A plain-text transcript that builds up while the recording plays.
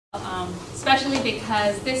Especially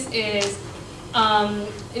because this is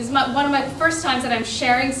one of my first times that I'm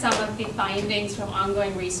sharing some of the findings from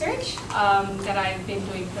ongoing research that I've been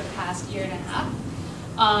doing for the past year and a half.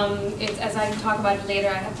 As I talk about it later,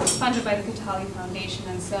 I have been funded by the Katali Foundation,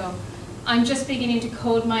 and so I'm just beginning to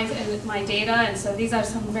code my data, and so these are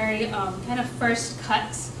some very kind of first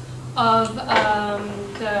cuts of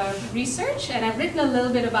the research, and I've written a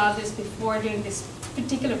little bit about this before doing this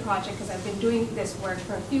particular project because I've been doing this work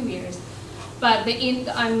for a few years. But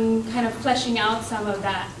I'm kind of fleshing out some of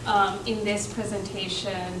that in this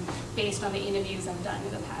presentation based on the interviews I've done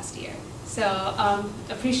in the past year. So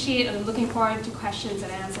appreciate and looking forward to questions and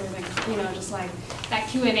answers, and just like that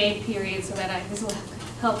Q&A period, so that this will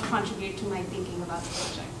help contribute to my thinking about the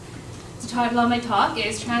project. The title of my talk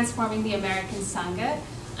is Transforming the American Sangha,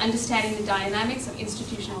 Understanding the Dynamics of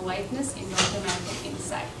Institutional Whiteness in North American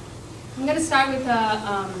Insight. I'm going to start with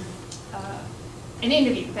an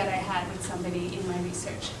interview that I had with somebody in my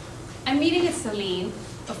research. I'm meeting with Celine,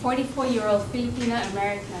 a 44-year-old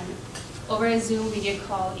Filipino-American, over a Zoom video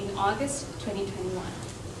call in August 2021.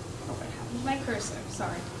 Oh, what happened to my cursor?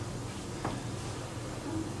 Sorry.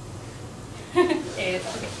 Okay,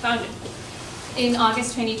 found it. In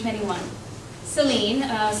August 2021. Celine,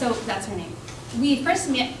 so that's her name. We first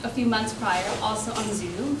met a few months prior, also on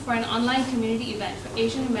Zoom, for an online community event for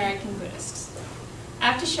Asian American Buddhists.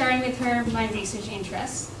 After sharing with her my research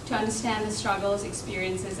interests to understand the struggles,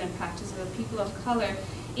 experiences, and practices of people of color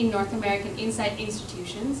in North American Insight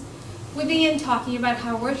institutions, we began talking about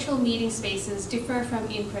how virtual meeting spaces differ from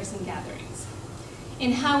in-person gatherings,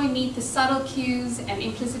 and how we meet the subtle cues and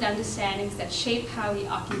implicit understandings that shape how we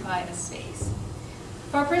occupy a space.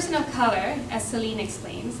 For a person of color, as Celine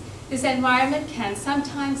explains, this environment can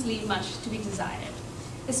sometimes leave much to be desired,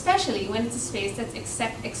 especially when it's a space that's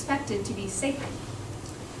expected to be sacred.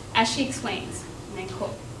 As she explains, and I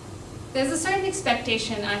quote, "There's a certain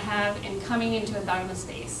expectation I have in coming into a Dharma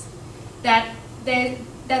space, that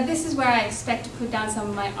this is where I expect to put down some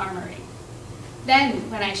of my armory. Then,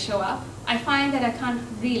 when I show up, I find that I can't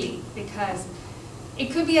really, because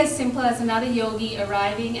it could be as simple as another yogi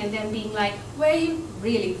arriving and then being like, 'Where are you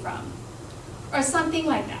really from?' Or something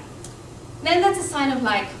like that. Then that's a sign of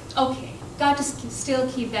like, okay, got to still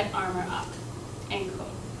keep that armor up," end quote.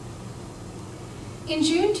 In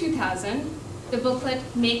June 2000, the booklet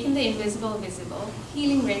Making the Invisible Visible,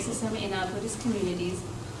 Healing Racism in Our Buddhist Communities,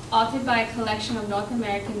 authored by a collection of North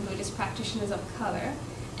American Buddhist practitioners of color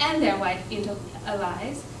and their white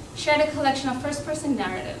allies, shared a collection of first-person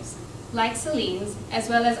narratives, like Celine's, as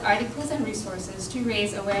well as articles and resources to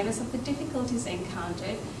raise awareness of the difficulties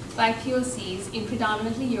encountered by POCs in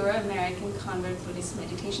predominantly Euro-American convert Buddhist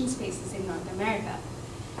meditation spaces in North America.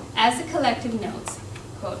 As the collective notes,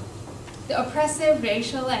 quote, "The oppressive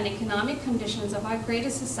racial and economic conditions of our greater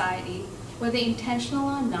society, whether intentional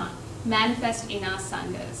or not, manifest in our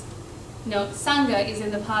sanghas." Note, sangha is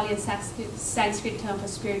in the Pali and Sanskrit term for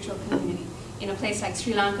spiritual community. In a place like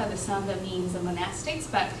Sri Lanka, the sangha means the monastics,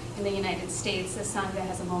 but in the United States, the sangha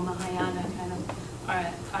has a more Mahayana kind of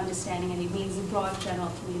understanding, and it means the broad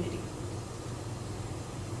general community.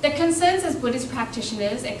 The concerns as Buddhist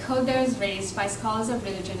practitioners echoed those raised by scholars of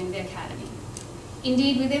religion in the academy.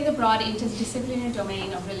 Indeed, within the broad interdisciplinary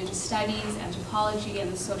domain of religious studies, anthropology,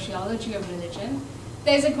 and the sociology of religion,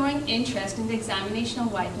 there is a growing interest in the examination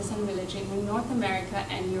of whiteness and religion in North America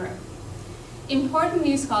and Europe. Important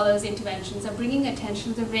new scholars' interventions are bringing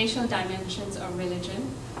attention to the racial dimensions of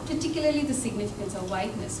religion, particularly the significance of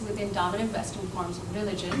whiteness within dominant Western forms of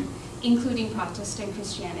religion, including Protestant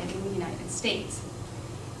Christianity in the United States.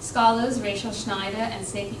 Scholars Rachel Schneider and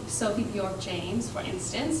Sophie Bjork-James, for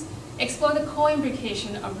instance, explore the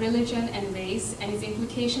co-imbrication of religion and race and its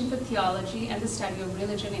implication for theology and the study of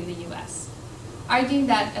religion in the US, arguing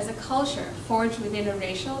that as a culture forged within a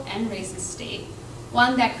racial and racist state,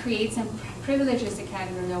 one that creates and privileges the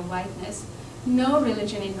category of whiteness, no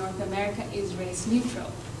religion in North America is race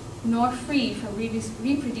neutral, nor free from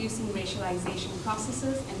reproducing racialization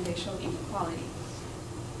processes and racial inequality.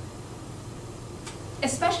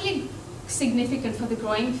 Especially significant for the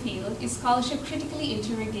growing field is scholarship critically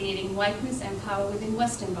interrogating whiteness and power within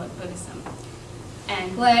Western Buddhism.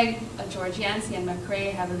 Anne Glegg, George Yancey, and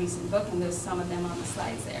McRae have a recent book, and there's some of them on the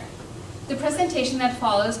slides there. The presentation that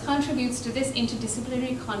follows contributes to this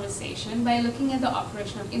interdisciplinary conversation by looking at the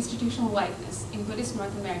operation of institutional whiteness in Buddhist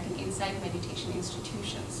North American Insight meditation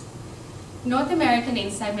institutions. North American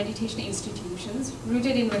Insight meditation institutions,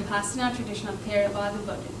 rooted in Vipassana tradition of Theravada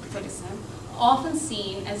Buddhism, are often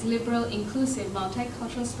seen as liberal, inclusive,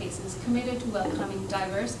 multicultural spaces committed to welcoming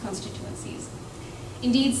diverse constituencies.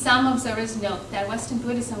 Indeed, some observers note that Western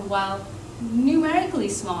Buddhism, while numerically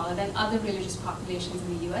smaller than other religious populations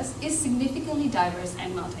in the US, is significantly diverse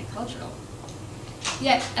and multicultural.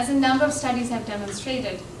 Yet, as a number of studies have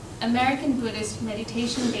demonstrated, American Buddhist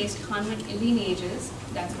meditation-based convert lineages,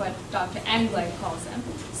 that's what Dr. Angleg calls them,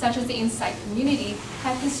 such as the Insight community,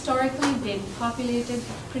 have historically been populated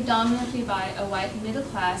predominantly by a white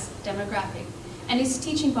middle-class demographic, and its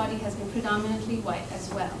teaching body has been predominantly white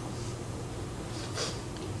as well.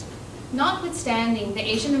 Notwithstanding the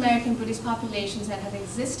Asian American Buddhist populations that have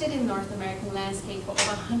existed in North American landscape for over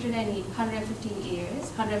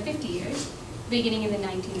 150 years, beginning in the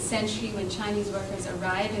 19th century when Chinese workers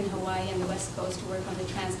arrived in Hawaii and the West Coast to work on the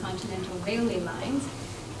transcontinental railway lines,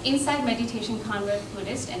 inside meditation convert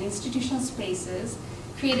Buddhist and institutional spaces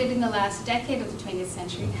created in the last decade of the 20th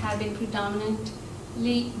century have been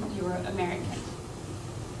predominantly Euro-American.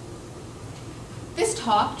 This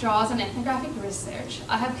talk draws on ethnographic research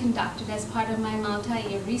I have conducted as part of my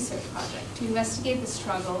multi-year research project to investigate the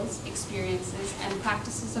struggles, experiences, and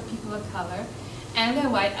practices of people of color and their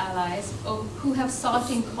white allies who have sought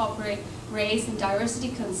to incorporate race and diversity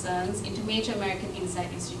concerns into major American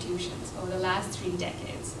insight institutions over the last 3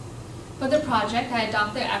 decades. For the project, I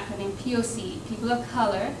adopt the acronym POC, People of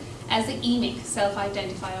Color, as the EMIC,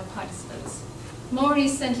 self-identifier of participants. More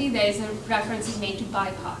recently, there is a reference made to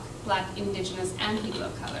BIPOC, Black, Indigenous, and People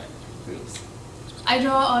of Color groups. I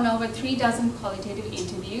draw on over 3 dozen qualitative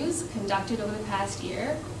interviews conducted over the past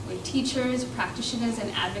year with teachers, practitioners,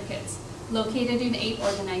 and advocates located in 8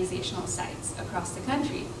 organizational sites across the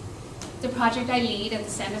country. The project I lead at the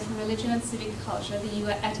Center for Religion and Civic Culture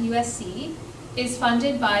at USC is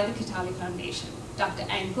funded by the Katali Foundation. Dr.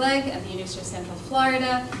 Angleg at the University of Central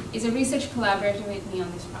Florida is a research collaborator with me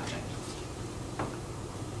on this project.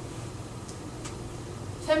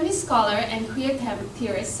 Feminist scholar and queer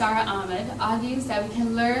theorist Sara Ahmed argues that we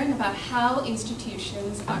can learn about how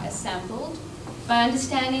institutions are assembled by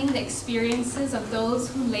understanding the experiences of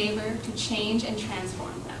those who labor to change and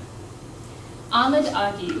transform them. Ahmed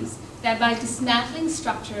argues that by dismantling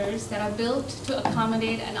structures that are built to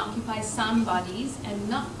accommodate and occupy some bodies and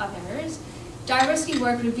not others, diversity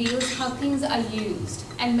work reveals how things are used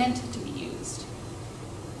and meant to be used.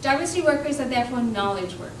 Diversity workers are therefore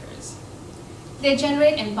knowledge workers. They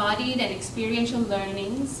generate embodied and experiential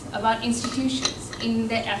learnings about institutions in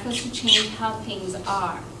their efforts to change how things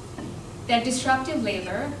are. Their disruptive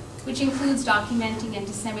labor, which includes documenting and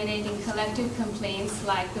disseminating collective complaints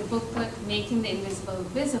like the booklet Making the Invisible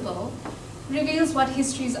Visible, reveals what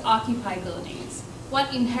histories occupy buildings,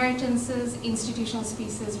 what inheritances institutional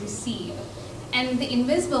species receive, and the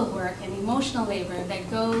invisible work and emotional labor that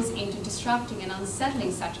goes into disrupting and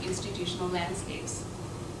unsettling such institutional landscapes.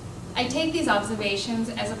 I take these observations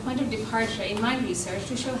as a point of departure in my research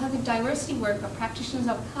to show how the diversity work of practitioners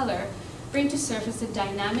of color bring to surface the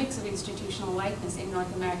dynamics of institutional whiteness in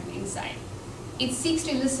North American insight. It seeks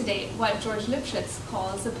to elucidate what George Lipschitz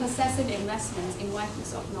calls the possessive investments in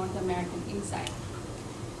whiteness of North American insight.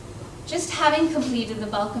 Just having completed the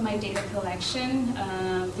bulk of my data collection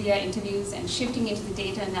via interviews and shifting into the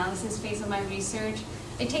data analysis phase of my research,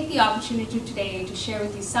 I take the opportunity today to share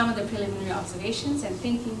with you some of the preliminary observations and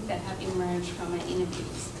thinking that have emerged from my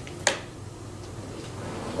interviews.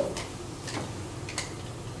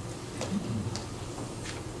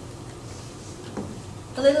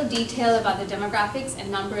 A little detail about the demographics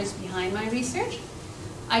and numbers behind my research.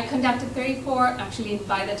 I conducted 34, actually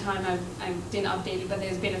by the time I didn't update it, but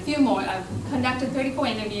there's been a few more. I've conducted 34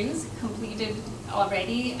 interviews, completed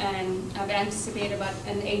already, and I've anticipated about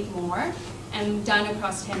 8 more, and done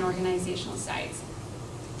across 10 organizational sites.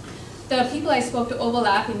 The people I spoke to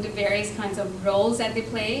overlap into various kinds of roles that they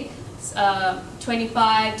play.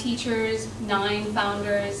 25 teachers, 9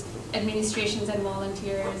 founders, administrations and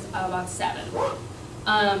volunteers, about 7.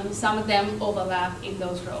 Some of them overlap in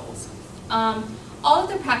those roles. All of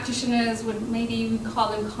the practitioners would maybe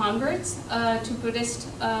call them converts to Buddhist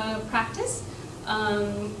practice,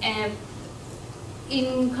 and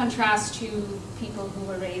in contrast to people who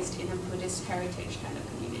were raised in a Buddhist heritage kind of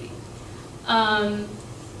community.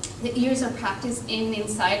 The years of practice in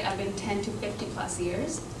insight have been 10 to 50 plus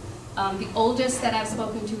years. The oldest that I've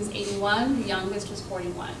spoken to is 81, the youngest was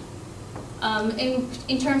 41.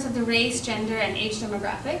 In terms of the race, gender, and age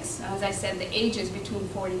demographics, as I said, the age is between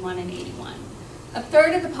 41 and 81. A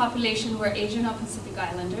third of the population were Asian or Pacific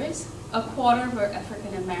Islanders, a quarter were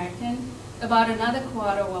African American, about another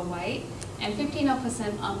quarter were white, and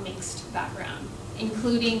 15% are mixed background,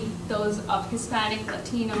 including those of Hispanic,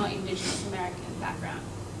 Latino, Indigenous American background.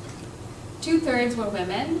 2/3 were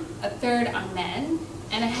women, a third are men,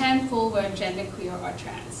 and a handful were genderqueer or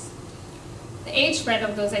trans. The age spread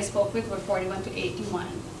of those I spoke with were 41 to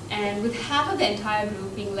 81, and with half of the entire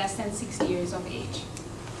group being less than 60 years of age.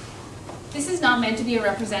 This is not meant to be a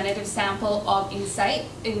representative sample of insight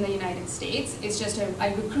in the United States. It's just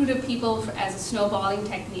I recruited people as a snowballing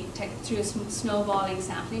technique, through a snowballing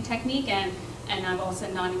sampling technique, and I've also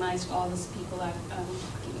anonymized all those people I'm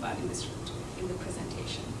talking about in the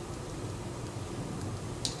presentation.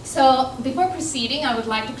 So before proceeding, I would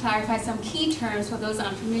like to clarify some key terms for those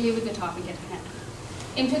unfamiliar with the topic at hand.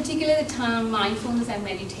 In particular, the term mindfulness and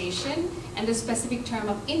meditation, and the specific term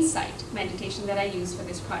of insight meditation that I use for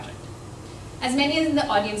this project. As many in the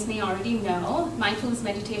audience may already know, mindfulness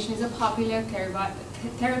meditation is a popular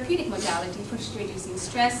therapeutic modality for reducing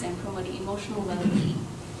stress and promoting emotional well-being.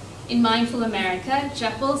 In Mindful America,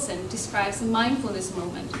 Jeff Wilson describes the mindfulness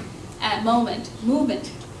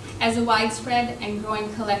movement as a widespread and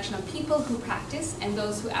growing collection of people who practice and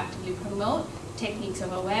those who actively promote techniques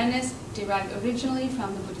of awareness derived originally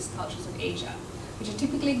from the Buddhist cultures of Asia, which are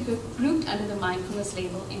typically grouped under the mindfulness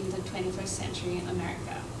label in the 21st century in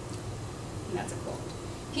America. And that's a quote.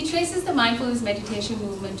 He traces the mindfulness meditation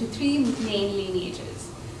movement to three main lineages: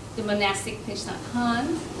 the monastic Thich Nhat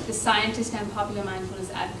Hanh, the scientist and popular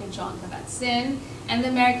mindfulness advocate John Kabat-Zinn, and the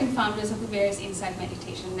American founders of the various insight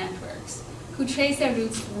meditation networks, who trace their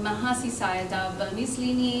roots to the Mahasi Sayadaw Burmese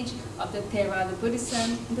lineage of the Theravada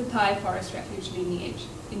Buddhism and the Thai forest refuge lineage,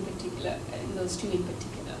 in particular, in those two in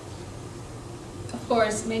particular. Of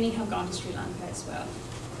course, many have gone to Sri Lanka as well.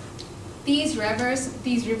 These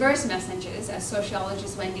reverse messages, as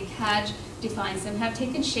sociologist Wendy Kaj defines them, have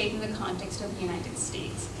taken shape in the context of the United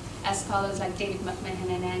States, as scholars like David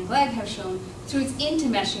McMahon and Anne Glegg have shown through its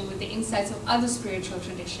intermeshing with the insights of other spiritual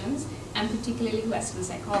traditions, and particularly Western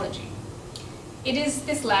psychology. It is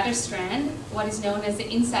this latter strand, what is known as the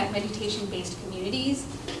insight meditation-based communities,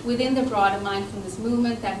 within the broader mindfulness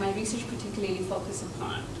movement that my research particularly focuses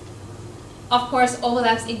upon. Of course,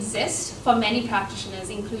 overlaps exist for many practitioners,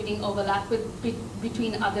 including overlap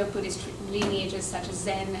between other Buddhist lineages such as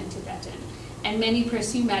Zen and Tibetan, and many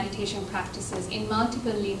pursue meditation practices in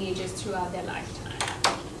multiple lineages throughout their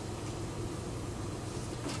lifetime.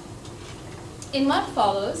 In what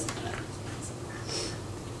follows,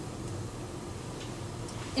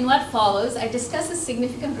 I discuss the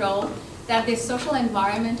significant role that the social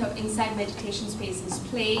environment of insight meditation spaces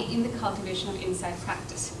play in the cultivation of insight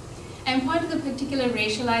practice, and point to the particular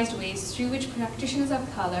racialized ways through which practitioners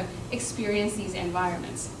of color experience these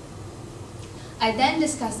environments. I then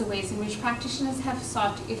discuss the ways in which practitioners have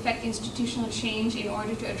sought to effect institutional change in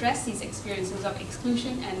order to address these experiences of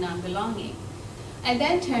exclusion and non-belonging. I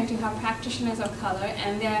then turn to how practitioners of color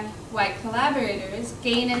and their white collaborators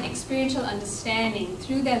gain an experiential understanding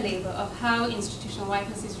through their labor of how institutional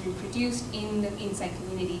whiteness is reproduced in the insight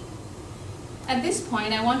community. At this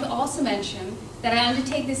point, I want to also mention that I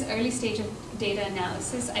undertake this early stage of data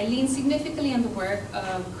analysis. I lean significantly on the work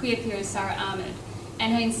of queer theorist Sara Ahmed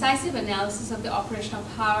and her incisive analysis of the operational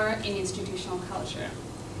power in institutional culture.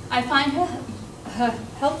 I find her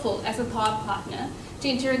helpful as a thought partner to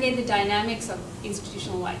interrogate the dynamics of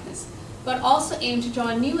institutional whiteness, but also aim to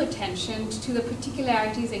draw new attention to the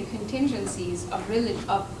particularities and contingencies of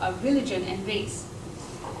religion and race,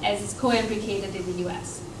 as is co-imbricated in the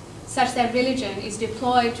US, such that religion is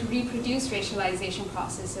deployed to reproduce racialization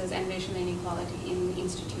processes and racial inequality in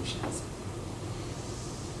institutions.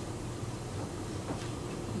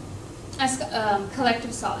 As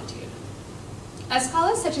collective solitude. As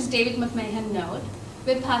scholars such as David McMahon note,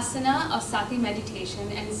 Vipassana or Sati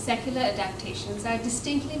meditation and secular adaptations are a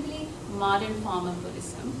distinctively modern form of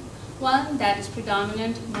Buddhism, one that is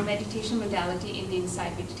predominant meditation modality in the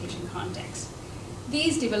insight meditation context.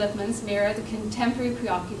 These developments mirror the contemporary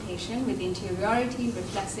preoccupation with interiority,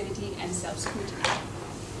 reflexivity, and self-scrutiny.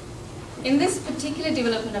 In this particular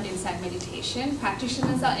development of insight meditation,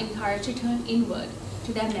 practitioners are encouraged to turn inward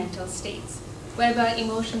to their mental states, whereby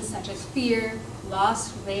emotions such as fear,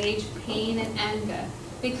 loss, rage, pain, and anger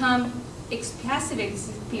become passive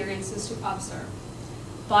experiences to observe.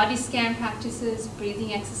 Body scan practices,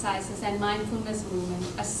 breathing exercises, and mindfulness movement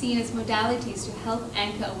are seen as modalities to help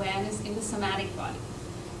anchor awareness in the somatic body,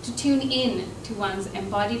 to tune in to one's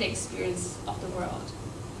embodied experience of the world.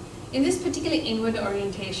 In this particular inward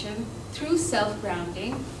orientation, through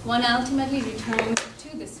self-grounding, one ultimately returns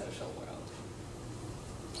to the social world.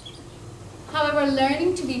 However,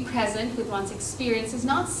 learning to be present with one's experience is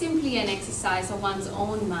not simply an exercise of one's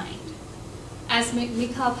own mind. As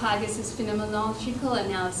Mikhail Pagas' phenomenological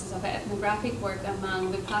analysis of ethnographic work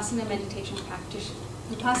among Vipassana meditation practitioners,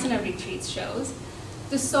 Vipassana retreats shows,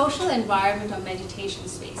 the social environment of meditation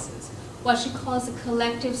spaces, what she calls a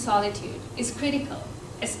collective solitude, is critical,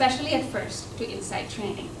 especially at first, to insight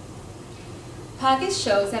training. Pakis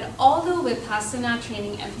shows that although Vipassana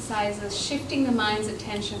training emphasizes shifting the mind's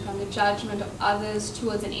attention from the judgment of others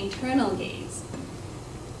towards an internal gaze,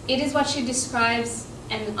 it is what she describes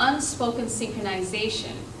an unspoken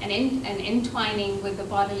synchronization and entwining with the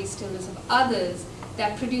bodily stillness of others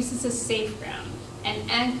that produces a safe ground, an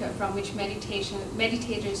anchor from which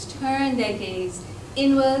meditators turn their gaze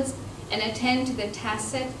inwards and attend to the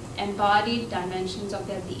tacit, embodied dimensions of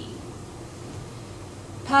their being.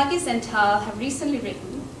 Pakis and Tal have recently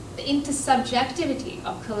written, "The intersubjectivity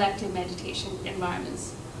of collective meditation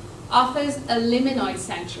environments offers a liminoid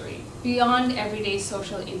sanctuary beyond everyday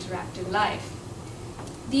social interactive life.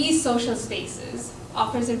 These social spaces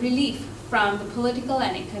offers a relief from the political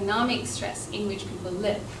and economic stress in which people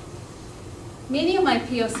live." Many of my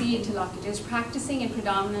POC interlocutors practicing in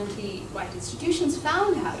predominantly white institutions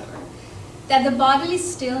found, however, that the bodily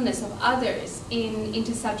stillness of others in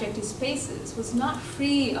intersubjective spaces was not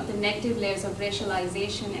free of the negative layers of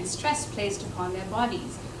racialization and stress placed upon their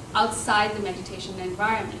bodies outside the meditation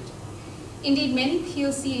environment. Indeed, many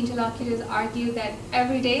POC interlocutors argue that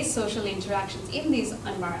everyday social interactions in these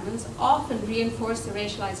environments often reinforce the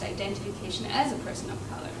racialized identification as a person of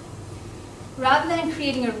color. Rather than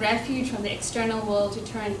creating a refuge from the external world to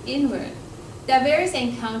turn inward, their various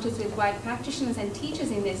encounters with white practitioners and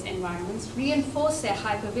teachers in these environments reinforce their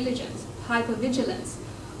hypervigilance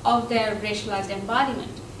of their racialized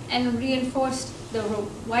embodiment and reinforced the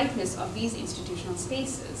whiteness of these institutional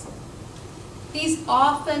spaces. These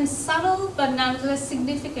often subtle but nonetheless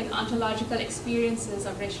significant ontological experiences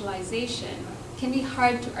of racialization can be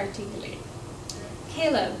hard to articulate.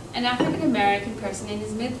 Caleb, an African-American person in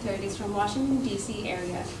his mid-30s from Washington, D.C.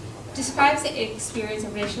 area, describes the experience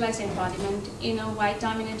of racialized embodiment in a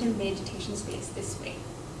white-dominated meditation space this way.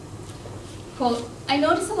 Quote, "I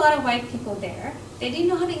noticed a lot of white people there. They didn't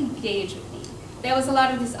know how to engage with me. There was a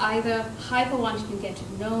lot of this either hyper wanting to get to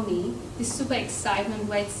know me, this super excitement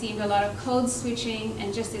where it seemed a lot of code switching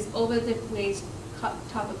and just this over-the-way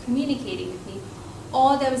type of communicating with me,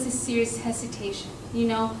 or there was this serious hesitation, you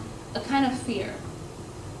know, a kind of fear."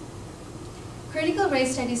 Critical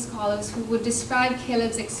race studies scholars who would describe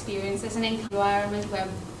Caleb's experience as an environment where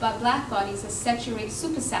black bodies are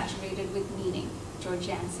super-saturated with meaning, George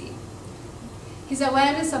Yancey. His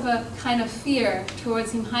awareness of a kind of fear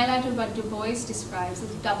towards him highlighted what Du Bois describes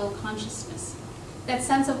as double consciousness, that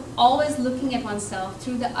sense of always looking at oneself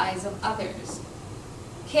through the eyes of others.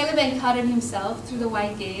 Caleb encountered himself through the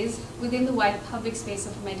white gaze within the white public space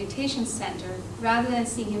of a meditation center rather than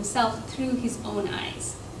seeing himself through his own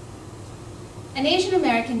eyes. An Asian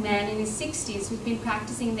American man in his 60s who'd been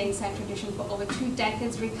practicing in the Insight tradition for over 2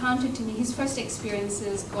 decades recounted to me his first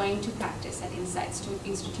experiences going to practice at Insight's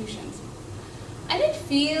institutions. I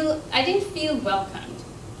didn't feel welcomed.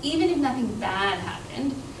 Even if nothing bad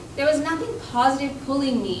happened, there was nothing positive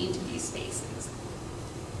pulling me into these spaces.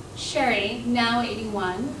 Sherry, now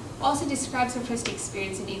 81, also describes her first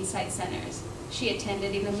experience in Insight centers. She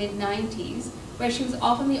attended in the mid-90s, where she was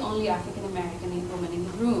often the only African-American woman in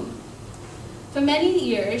the room. For many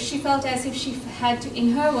years, she felt as if she had to,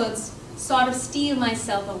 in her words, sort of steal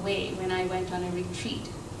myself away when I went on a retreat.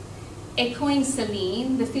 Echoing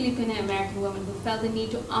Celine, the Filipino-American woman who felt the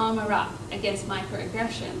need to armor up against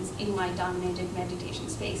microaggressions in white-dominated meditation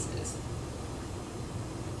spaces.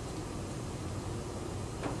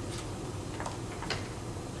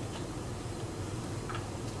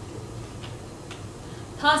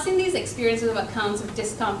 Passing these experiences of accounts of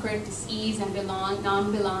discomfort, dis-ease, and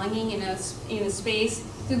non-belonging in a space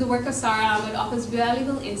through the work of Sara Ahmed offers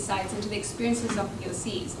valuable insights into the experiences of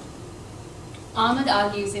POCs. Ahmed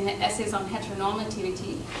argues in her essays on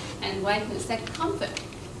heteronormativity and whiteness that comfort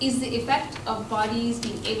is the effect of bodies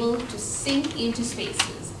being able to sink into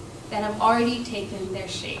spaces that have already taken their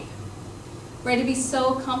shape. Where to be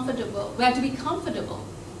comfortable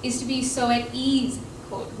is to be so at ease,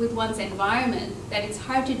 quote, with one's environment that it's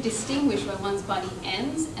hard to distinguish where one's body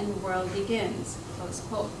ends and the world begins, close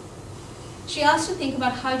quote. She asked to think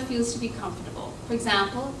about how it feels to be comfortable. For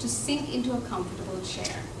example, to sink into a comfortable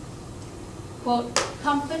chair. Quote,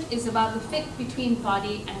 "Comfort is about the fit between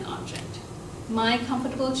body and object. My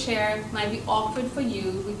comfortable chair might be awkward for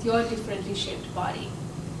you with your differently shaped body.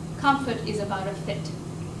 Comfort is about a fit.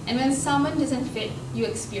 And when someone doesn't fit, you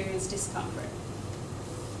experience discomfort."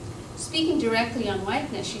 Speaking directly on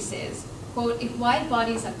whiteness, she says, quote, "If white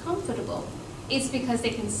bodies are comfortable, it's because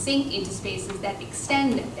they can sink into spaces that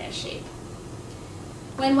extend their shape.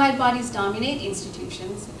 When white bodies dominate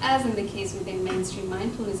institutions, as in the case within mainstream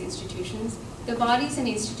mindfulness institutions, the bodies and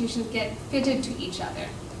institutions get fitted to each other.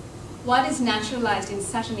 What is naturalized in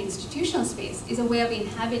such an institutional space is a way of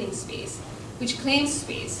inhabiting space which claims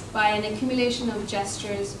space by an accumulation of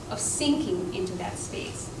gestures of sinking into that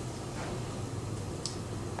space.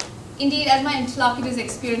 Indeed, as my interlocutor's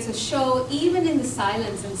experiences show, even in the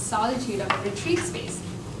silence and solitude of a retreat space,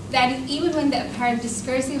 that is, even when the apparent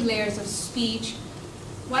discursive layers of speech,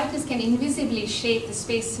 whiteness can invisibly shape the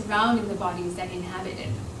space surrounding the bodies that inhabit it.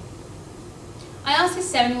 I asked a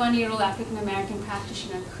 71-year-old African-American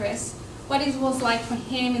practitioner, Chris, what it was like for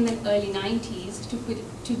him in the early 90s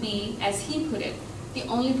to be, as he put it, the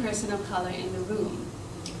only person of color in the room.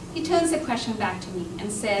 He turns the question back to me and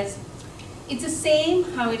says, "It's the same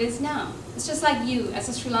how it is now. It's just like you as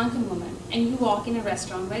a Sri Lankan woman, and you walk in a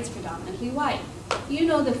restaurant where it's predominantly white. You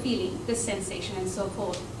know the feeling, the sensation, and so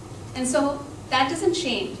forth. And so that doesn't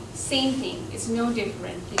change. Same thing. It's no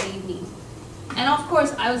different, believe me." And of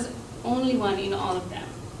course, I was only one in all of them.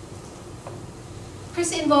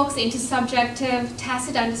 Chris invokes the intersubjective,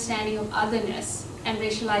 tacit understanding of otherness and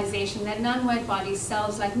racialization that non-white bodies,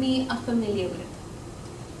 selves like me, are familiar with.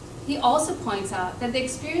 He also points out that the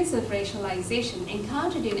experience of racialization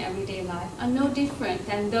encountered in everyday life are no different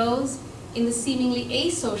than those in the seemingly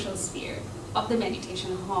asocial sphere of the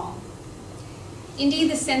meditation hall. Indeed,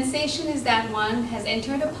 the sensation is that one has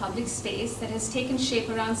entered a public space that has taken shape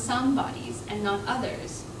around some bodies and not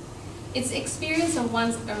others. It's the experience of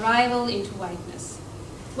one's arrival into whiteness,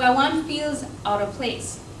 where one feels out of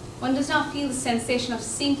place. One does not feel the sensation of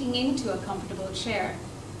sinking into a comfortable chair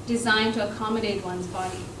designed to accommodate one's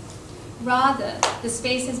body. Rather, the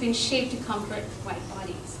space has been shaped to comfort white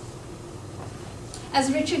bodies.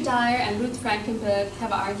 As Richard Dyer and Ruth Frankenberg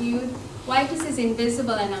have argued, whiteness is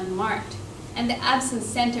invisible and unmarked, and the absent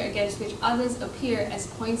center against which others appear as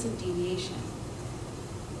points of deviation.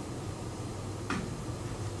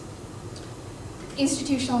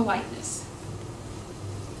 Institutional whiteness.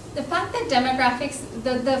 The fact that the demographics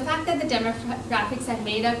that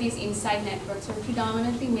made up these inside networks were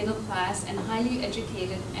predominantly middle class and highly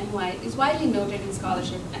educated and white is widely noted in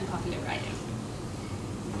scholarship and popular writing.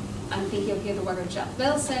 I'm thinking of here the work of Jeff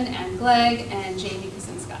Wilson, Anne Glegg, and Jamie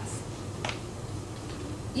Kaczynskis.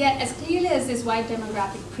 Yet, as clearly as this white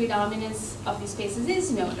demographic predominance of these spaces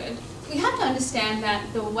is noted, we have to understand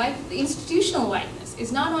that the institutional whiteness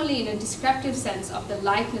is not only in a descriptive sense of the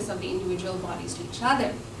likeness of the individual bodies to each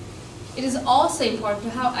other. It is also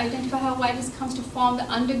important to identify how whiteness comes to form the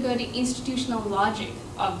undergirding institutional logic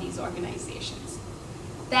of these organizations.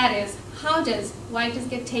 That is, how does whiteness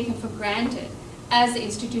get taken for granted as the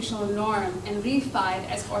institutional norm and reified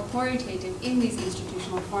as authoritative in these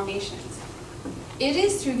institutional formations? It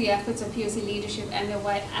is through the efforts of POC leadership and their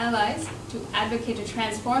white allies to advocate to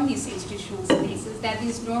transform these institutional spaces that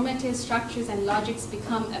these normative structures and logics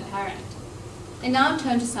become apparent. I now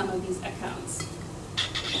turn to some of these accounts.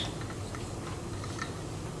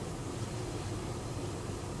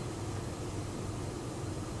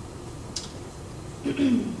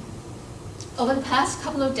 Over the past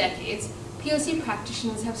couple of decades, POC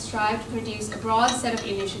practitioners have strived to produce a broad set of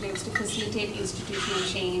initiatives to facilitate institutional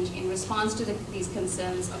change in response to these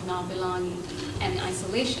concerns of non-belonging and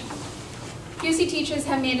isolation. POC teachers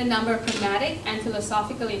have made a number of pragmatic and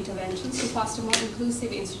philosophical interventions to foster more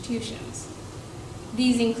inclusive institutions.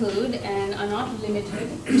 These include, and are not limited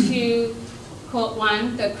to, quote,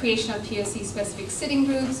 one, the creation of POC-specific sitting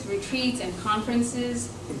groups, retreats, and conferences;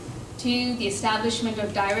 two, the establishment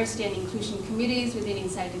of diversity and inclusion committees within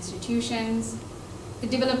inside institutions; the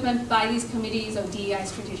development by these committees of DEI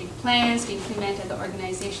strategic plans to implement at the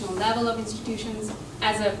organizational level of institutions.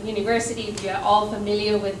 As a university, we are all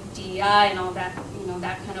familiar with DEI and all that,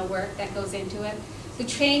 that kind of work that goes into it. The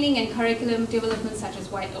training and curriculum development, such as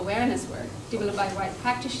white awareness work, developed by white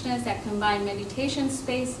practitioners that combine meditation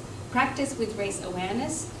space practice with race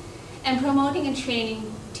awareness, and promoting and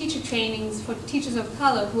training teacher trainings for teachers of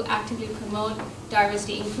color who actively promote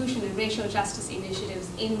diversity, inclusion, and racial justice initiatives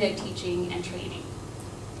in their teaching and training.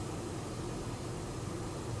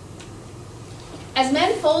 As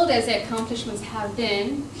manifold as their accomplishments have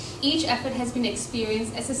been, each effort has been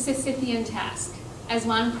experienced as a Sisyphean task, as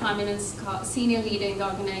one prominent senior leader in the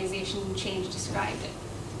organization Change described it.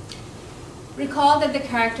 Recall that the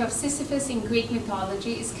character of Sisyphus in Greek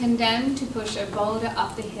mythology is condemned to push a boulder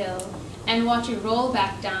up the hill and watch it roll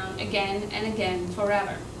back down again and again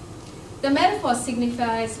forever. The metaphor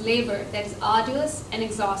signifies labor that is arduous and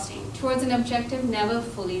exhausting towards an objective never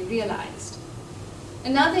fully realized.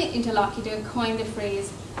 Another interlocutor coined the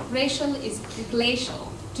phrase, racial is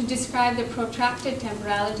glacial, to describe the protracted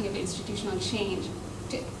temporality of institutional change,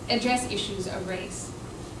 to address issues of race.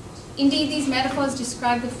 Indeed, these metaphors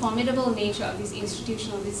describe the formidable nature of this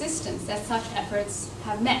institutional resistance that such efforts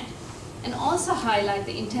have met, and also highlight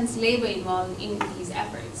the intense labor involved in these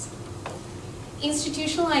efforts.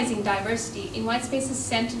 Institutionalizing diversity in white spaces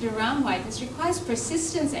centered around whiteness requires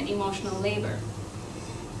persistence and emotional labor.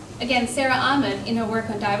 Again, Sara Ahmed, in her work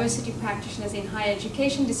on diversity practitioners in higher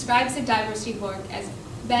education, describes the diversity work as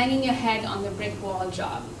banging your head on the brick wall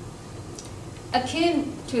job.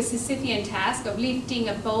 Akin to a Sisyphean task of lifting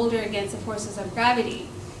a boulder against the forces of gravity,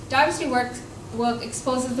 diversity work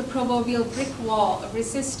exposes the proverbial brick wall of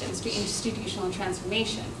resistance to institutional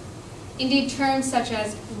transformation. Indeed, terms such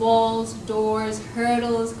as walls, doors,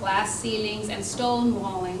 hurdles, glass ceilings, and stone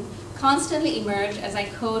walling constantly emerge as I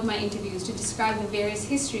code my interviews to describe the various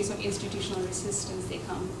histories of institutional resistance they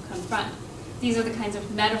confront. These are the kinds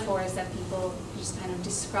of metaphors that people just kind of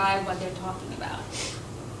describe what they're talking about.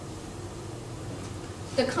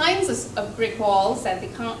 The kinds of brick walls that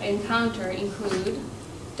they encounter include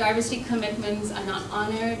diversity commitments are not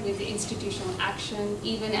honored with the institutional action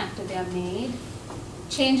even after they are made.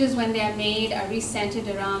 Changes when they are made are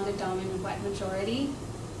recentered around the dominant white majority.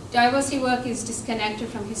 Diversity work is disconnected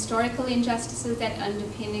from historical injustices that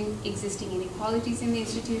underpin existing inequalities in the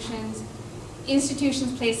institutions.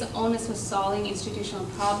 Institutions place the onus for solving institutional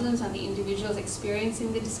problems on the individuals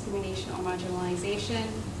experiencing the discrimination or marginalization.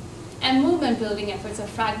 And movement building efforts are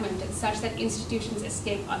fragmented such that institutions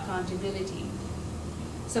escape accountability.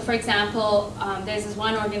 So for example, there's this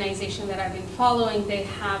one organization that I've been following. They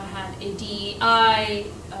have had a DEI,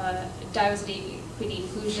 Diversity, Equity,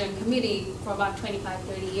 Inclusion Committee for about 25,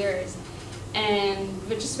 30 years. And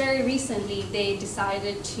just very recently, they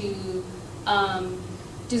decided to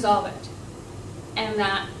dissolve it. And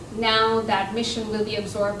that now that mission will be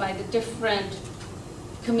absorbed by the different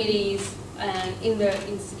committees in the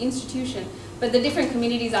institution. But the different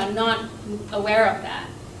communities are not aware of that.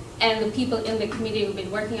 And the people in the committee who've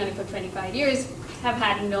been working on it for 25 years have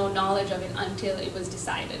had no knowledge of it until it was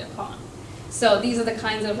decided upon. So these are the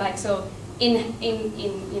kinds of so in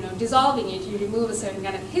dissolving it, you remove a certain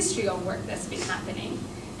kind of history of work that's been happening.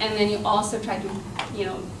 And then you also try to,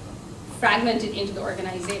 fragment it into the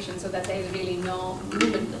organization so that there's really no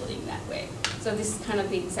movement building that way. So this is kind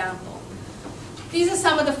of the example. These are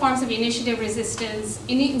some of the forms of initiative resistance,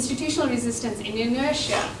 institutional resistance in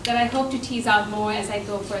inertia that I hope to tease out more as I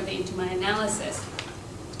go further into my analysis.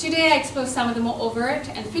 Today I explore some of the more overt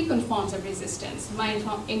and frequent forms of resistance my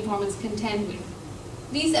informants contend with.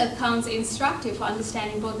 These accounts are instructive for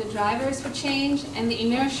understanding both the drivers for change and the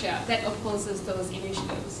inertia that opposes those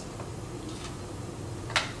initiatives.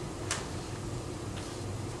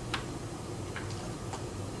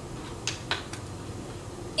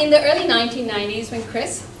 In the early 1990s, when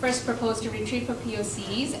Chris first proposed a retreat for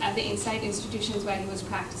POCs at the Insight institutions where he was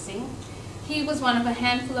practicing, he was one of a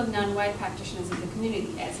handful of non-white practitioners in the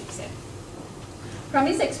community, as he said. From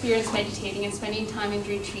his experience meditating and spending time in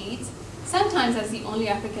retreats, sometimes as the only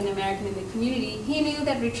African American in the community, he knew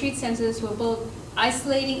that retreat centers were both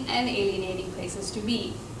isolating and alienating places to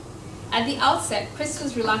be. At the outset, Chris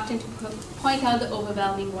was reluctant to point out the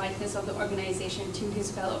overwhelming whiteness of the organization to his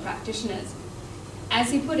fellow practitioners. As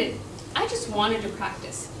he put it, I just wanted to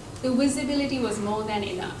practice. The visibility was more than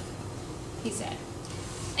enough, he said.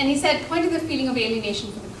 And he said, pointing to the feeling of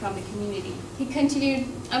alienation from the community. He continued,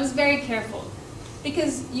 I was very careful,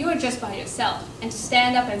 because you are just by yourself, and to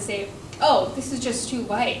stand up and say, oh, this is just too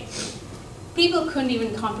white. People couldn't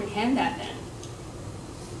even comprehend that then.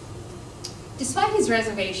 Despite his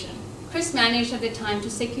reservation, Chris managed at the time to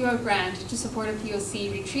secure a grant to support a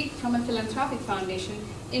POC retreat from a philanthropic foundation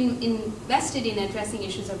invested in addressing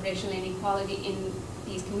issues of racial inequality in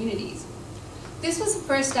these communities. This was the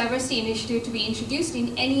first diversity initiative to be introduced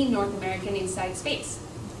in any North American Insight space.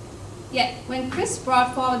 Yet, when Chris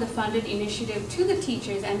brought forward the funded initiative to the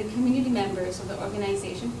teachers and the community members of the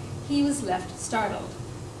organization, he was left startled.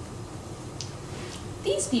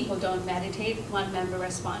 These people don't meditate, one member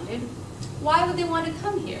responded. Why would they want to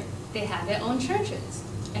come here? They have their own churches,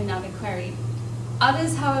 another queried.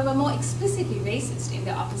 Others, however, more explicitly racist in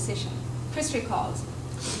their opposition. Chris recalls,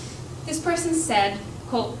 this person said,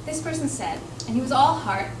 quote, and he was all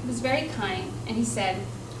heart, he was very kind, and he said,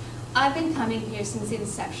 I've been coming here since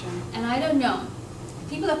inception, and I don't know. If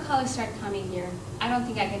people of color start coming here, I don't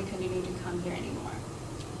think I can continue to come here anymore,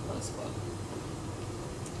 close quote.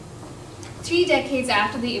 3 decades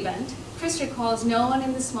after the event, Chris recalls no one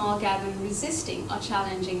in the small gathering resisting or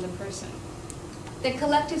challenging the person. The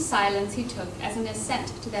collective silence he took as an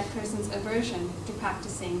assent to that person's aversion to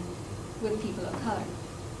practicing with people of color.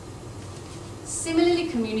 Similar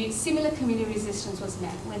community resistance was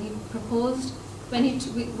met when the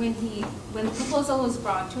proposal was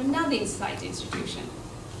brought to another Insight institution.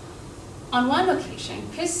 On one occasion,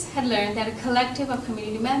 Chris had learned that a collective of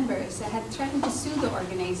community members had threatened to sue the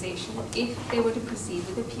organization if they were to proceed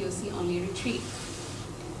with a POC-only retreat.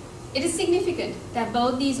 It is significant that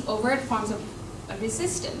both these overt forms of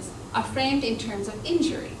resistance are framed in terms of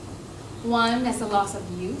injury, one as a loss of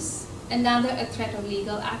use, another a threat of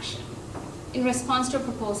legal action, in response to a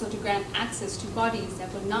proposal to grant access to bodies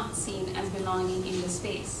that were not seen as belonging in the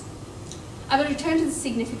space. I will return to the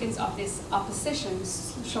significance of this opposition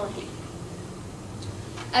shortly.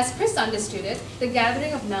 As Chris understood it, the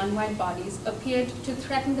gathering of non-white bodies appeared to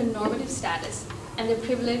threaten the normative status and the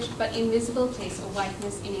privileged but invisible place of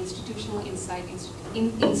whiteness in institutional insight,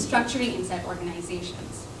 in structuring inside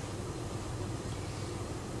organizations.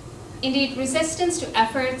 Indeed, resistance to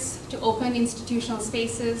efforts to open institutional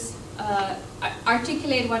spaces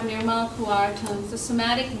articulate what Nirmal Puar terms the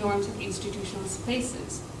somatic norms of institutional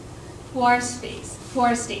spaces. Puar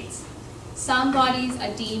states, some bodies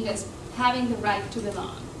are deemed as having the right to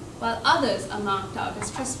belong, while others are marked out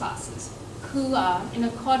as trespassers, who are, in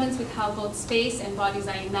accordance with how both space and bodies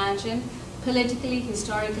are imagined, politically,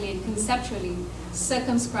 historically, and conceptually,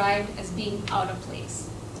 circumscribed as being out of place,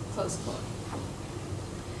 close quote.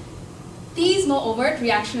 These more overt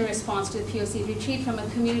reactionary response to the POC retreat from a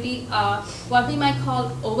community are what we might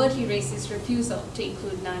call overtly racist refusal to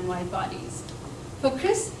include non-white bodies. For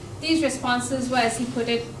Chris, these responses were, as he put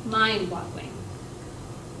it, mind-boggling.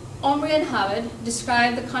 Omri and Howard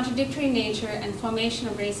described the contradictory nature and formation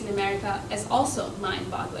of race in America as also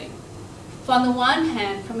mind-boggling. For on the one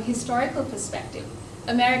hand, from a historical perspective,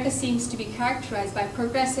 America seems to be characterized by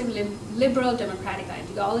progressive liberal democratic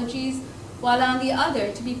ideologies, while on the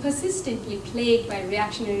other to be persistently plagued by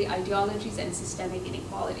reactionary ideologies and systemic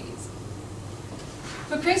inequalities.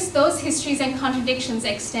 For Chris, those histories and contradictions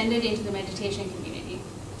extended into the meditation community.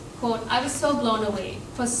 Quote, I was so blown away.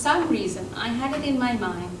 For some reason, I had it in my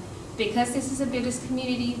mind, because this is a Buddhist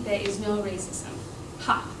community, there is no racism.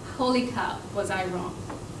 Ha, holy cow, was I wrong?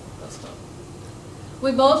 Close quote.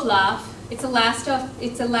 We both laugh. It's a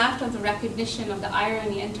laugh of the recognition of the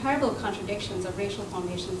irony and terrible contradictions of racial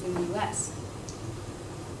formations in the US.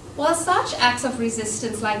 While such acts of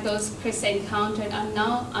resistance like those Chris encountered are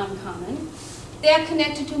now uncommon, they are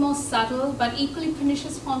connected to more subtle but equally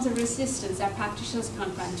pernicious forms of resistance that practitioners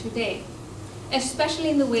confront today,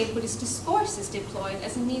 especially in the way Buddhist discourse is deployed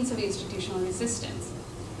as a means of institutional resistance.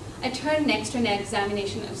 I turn next to an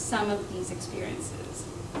examination of some of these experiences.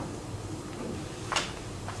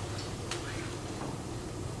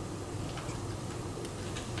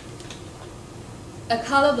 A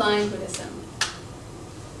colorblind Buddhism.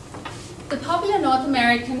 The popular North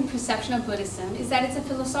American perception of Buddhism is that it's a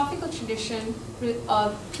philosophical tradition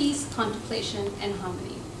of peace, contemplation, and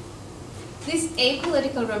harmony. This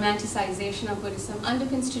apolitical romanticization of Buddhism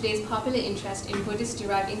underpins today's popular interest in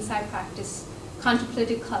Buddhist-derived insight practice,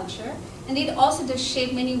 contemplative culture, and it also does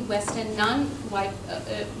shape many Western non-white,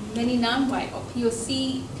 or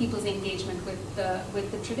POC people's engagement with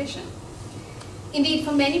the tradition. Indeed,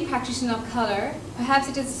 for many practitioners of color, perhaps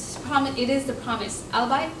it is the promise,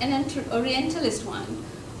 albeit an Orientalist one,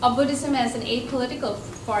 of Buddhism as an apolitical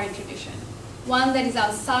foreign tradition, one that is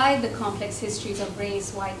outside the complex histories of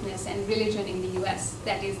race, whiteness, and religion in the US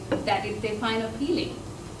that they find appealing.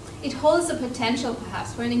 It holds the potential,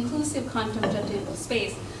 perhaps, for an inclusive contemplative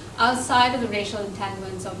space outside of the racial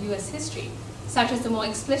entanglements of US history, such as the more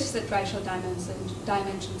explicit racial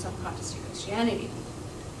dimensions of Protestant Christianity.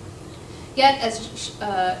 Yet, as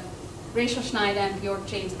Rachel Schneider and Bjork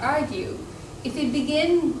James argue, if we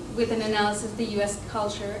begin with an analysis of the US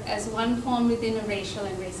culture as one formed within a racial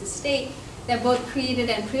and racist state that both created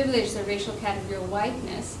and privileged the racial category of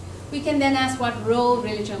whiteness, we can then ask what role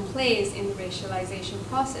religion plays in the racialization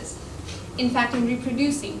process, in fact, in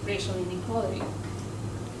reproducing racial inequality.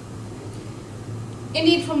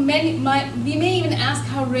 Indeed, we may even ask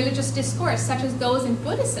how religious discourse, such as those in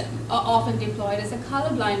Buddhism, are often deployed as a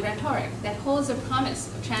colorblind rhetoric that holds a promise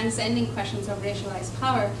of transcending questions of racialized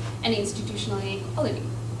power and institutional inequality.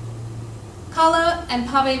 Color and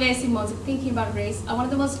power-evasive modes of thinking about race are one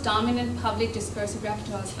of the most dominant public discursive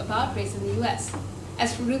repertoires about race in the US.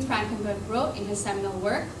 As Ruth Frankenberg wrote in her seminal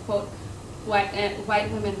work, quote, White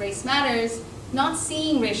Women, Race Matters, not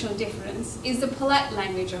seeing racial difference is the polite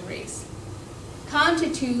language of race. Counter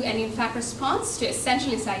to, and in fact response to,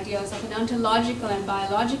 essentialist ideas of an ontological and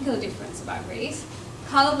biological difference about race,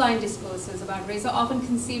 colorblind discourses about race are often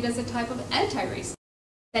conceived as a type of anti-racism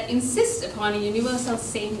that insists upon a universal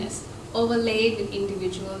sameness overlaid with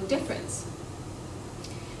individual difference.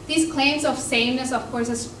 These claims of sameness, of course,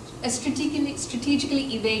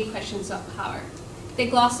 strategically evade questions of power. They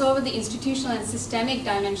gloss over the institutional and systemic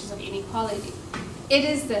dimensions of inequality. It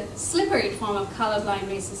is the slippery form of colorblind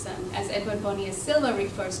racism, as Edward Bonilla Silva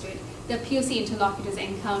refers to it, that POC interlocutors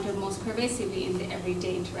encounter most pervasively in their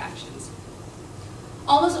everyday interactions.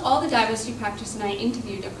 Almost all the diversity practitioners I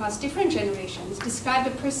interviewed across different generations described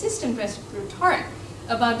a persistent rhetoric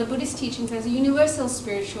about the Buddhist teachings as a universal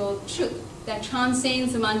spiritual truth that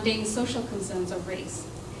transcends the mundane social concerns of race.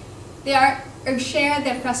 They shared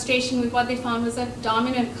their frustration with what they found was a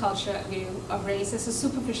dominant culture view of race as a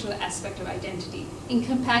superficial aspect of identity,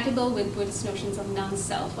 incompatible with Buddhist notions of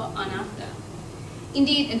non-self or anatta.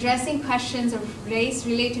 Indeed, addressing questions of race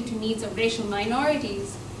related to needs of racial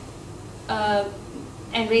minorities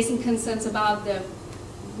and raising concerns about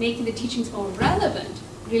making the teachings more relevant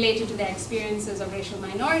related to their experiences of racial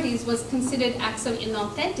minorities was considered acts of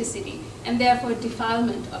inauthenticity and therefore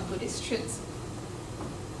defilement of Buddhist truths.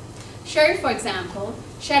 Sherry, for example,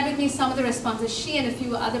 shared with me some of the responses she and a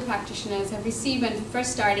few other practitioners have received when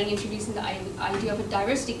first starting introducing the idea of a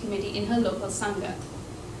diversity committee in her local Sangha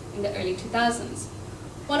in the early 2000s.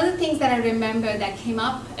 One of the things that I remember that came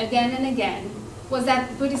up again and again was that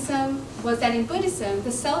in Buddhism,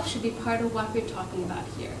 the self should be part of what we're talking about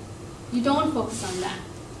here. You don't focus on that.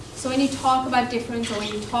 So when you talk about difference or when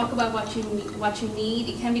you talk about what you need,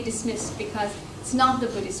 it can be dismissed because it's not the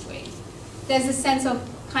Buddhist way. There's a sense of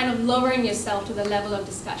kind of lowering yourself to the level of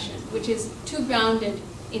discussion, which is too grounded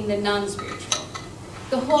in the non-spiritual.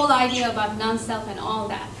 The whole idea about non-self and all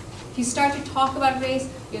that. If you start to talk about race,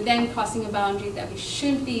 you're then crossing a boundary that we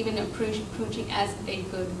shouldn't be even approaching as a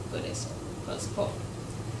good Buddhist, close quote.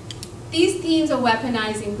 These themes of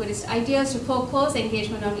weaponizing Buddhist ideas to foreclose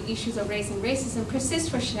engagement on the issues of race and racism persist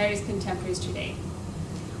for Sherry's contemporaries today.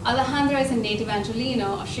 Alejandra is a native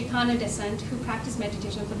Angelino of Chicano descent who practiced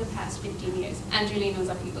meditation for the past 15 years. Angelinos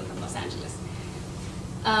are people from Los Angeles.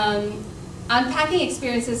 Unpacking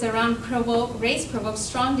experiences around race provoked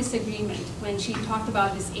strong disagreement when she talked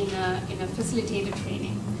about this in a facilitated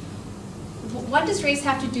training. What does race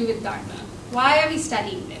have to do with Dharma? Why are we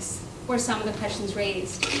studying this? Were some of the questions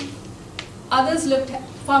raised. Others looked at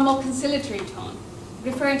far more conciliatory tone,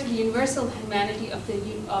 referring to the universal humanity of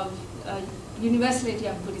universality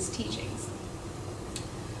of Buddhist teachings.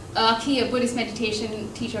 Aki, a Buddhist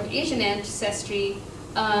meditation teacher of Asian ancestry,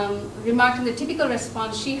 remarked on the typical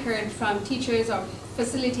response she heard from teachers or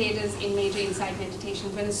facilitators in major insight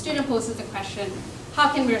meditations when a student poses the question,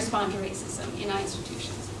 how can we respond to racism in our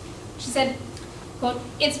institutions? She said, quote,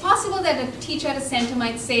 it's possible that a teacher at a center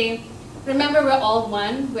might say, remember we're all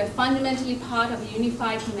one, we're fundamentally part of a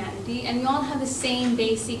unified humanity, and we all have the same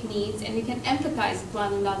basic needs, and we can empathize with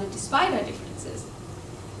one another despite our differences.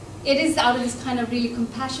 It is out of this kind of really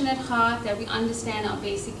compassionate heart that we understand our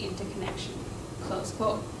basic interconnection, close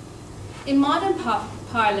quote. In modern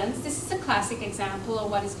parlance, this is a classic example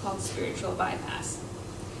of what is called spiritual bypass.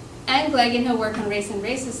 Anne Glegg, in her work on race and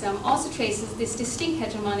racism, also traces this distinct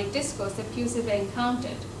hegemonic discourse that Pusive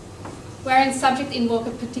encountered, wherein subjects invoke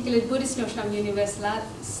a particular Buddhist notion of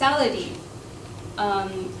universality,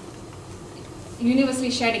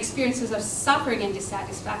 universally shared experiences of suffering and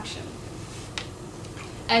dissatisfaction.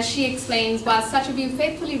 As she explains, while such a view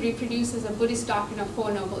faithfully reproduces a Buddhist doctrine of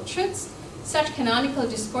Four Noble Truths, such canonical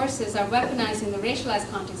discourses are weaponized in the racialized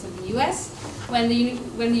context of the US when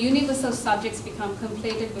the universal subjects become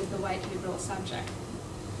conflated with the white liberal subject.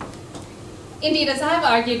 Indeed, as I have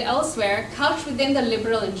argued elsewhere, couched within the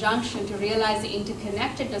liberal injunction to realize the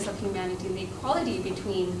interconnectedness of humanity and the equality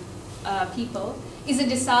between people is a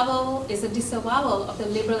disavowal of the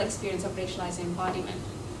liberal experience of racialized embodiment.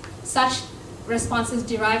 Such responses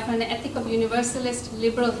derive from an ethic of universalist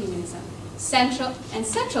liberal humanism. Central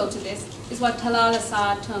to this is what Talal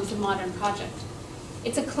Asad terms the modern project.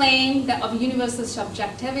 It's a claim of universal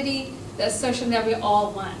subjectivity, the assertion that we're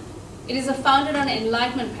all one. It is founded on an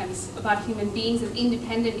enlightenment premise about human beings as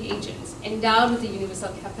independent agents, endowed with a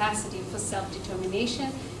universal capacity for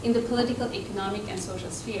self-determination in the political, economic, and social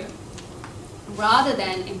sphere, rather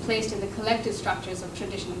than placed in the collective structures of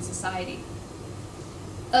tradition and society.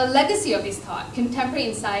 A legacy of this thought, contemporary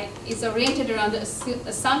insight, is oriented around the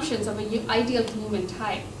assumptions of an ideal human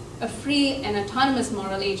type, a free and autonomous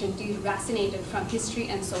moral agent deracinated from history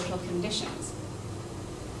and social conditions.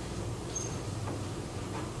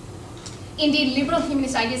 Indeed, liberal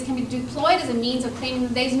humanist ideas can be deployed as a means of claiming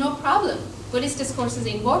that there is no problem. Buddhist discourses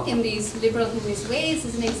invoked in these liberal humanist ways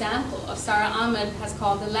is an example of Sara Ahmed has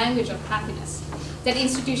called the language of happiness, that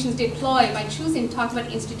institutions deploy by choosing to talk about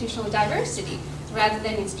institutional diversity rather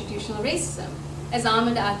than institutional racism. As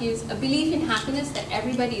Ahmed argues, a belief in happiness, that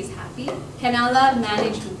everybody is happy, can allow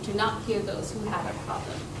management to not hear those who have a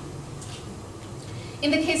problem.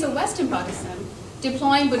 In the case of Western Buddhism,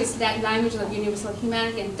 deploying Buddhist languages of universal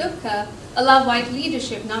humanity and dukkha, allow white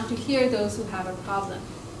leadership not to hear those who have a problem.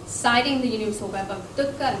 Citing the universal web of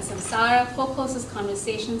dukkha and samsara, focuses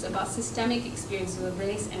conversations about systemic experiences of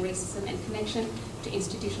race and racism and connection to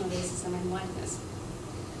institutional racism and whiteness.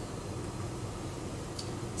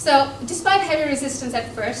 So, despite heavy resistance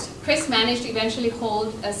at first, Chris managed to eventually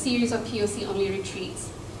hold a series of POC-only retreats.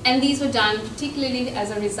 And these were done particularly as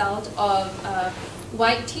a result of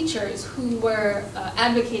white teachers who were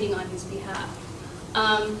advocating on his behalf.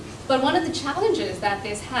 But one of the challenges that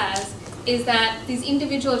this has is that these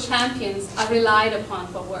individual champions are relied upon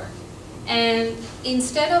for work. And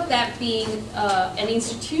instead of that being an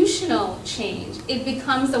institutional change, it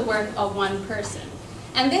becomes the work of one person.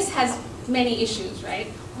 And this has many issues, right?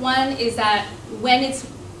 One is that when it's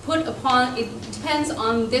put upon, it depends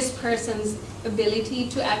on this person's ability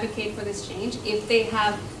to advocate for this change. If they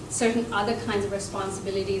have certain other kinds of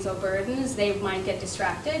responsibilities or burdens, they might get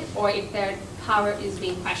distracted, or if their power is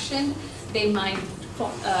being questioned, they might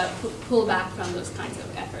pull back from those kinds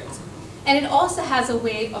of efforts. And it also has a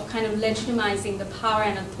way of kind of legitimizing the power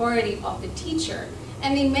and authority of the teacher,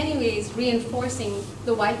 and in many ways reinforcing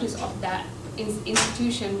the whiteness of that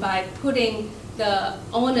institution by putting the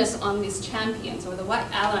onus on these champions or the white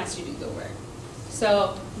allies to do the work.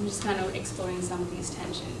 So I'm just kind of exploring some of these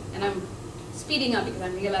tensions. And I'm speeding up because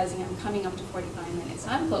I'm realizing I'm coming up to 45 minutes. So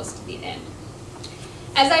I'm close to the end.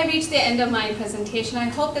 As I reach the end of my presentation, I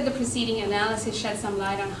hope that the preceding analysis sheds some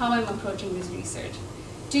light on how I'm approaching this research.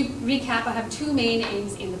 To recap, I have two main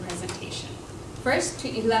aims in the presentation. First, to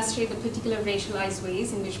illustrate the particular racialized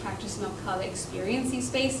ways in which practitioners of color experience these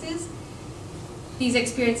spaces. These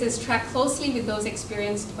experiences track closely with those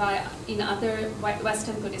experienced in other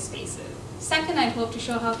Western Buddhist spaces. Second, I hope to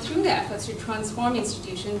show how through their efforts to transform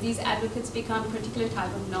institutions, these advocates become a particular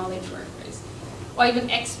type of knowledge workers, or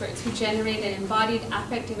even experts who generate an embodied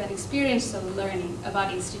affective and experiential learning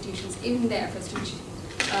about institutions in their efforts to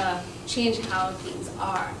change how things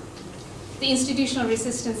are. The institutional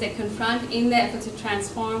resistance they confront in their efforts to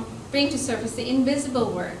transform bring to surface the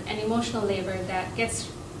invisible work and emotional labor that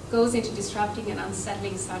goes into disrupting and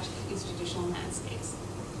unsettling such institutional landscapes.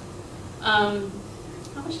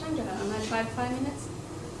 How much time do I have? Am I 5 minutes?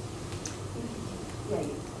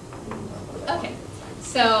 Yeah. Okay.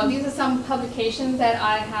 So these are some publications that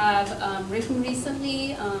I have written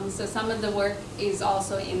recently. So some of the work is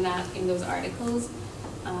also in those articles.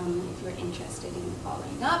 If you're interested in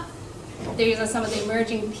following up. These are some of the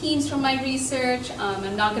emerging themes from my research.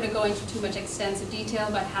 I'm not going to go into too much extensive detail,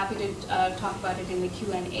 but happy to talk about it in the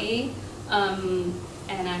Q&A.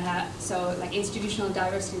 And I have, so like institutional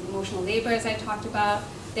diversity and emotional labor, as I talked about.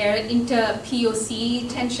 There are inter-POC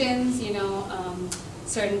tensions,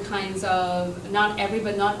 certain kinds of, not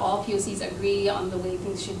all POCs agree on the way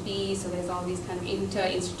things should be, so there's all these kind of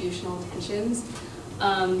inter-institutional tensions.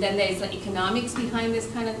 Then there's like economics behind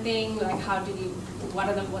this kind of thing, like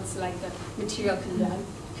what's like the material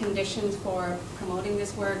conditions for promoting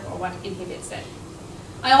this work, or what inhibits it.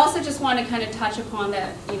 I also just want to kind of touch upon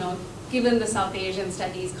that, given the South Asian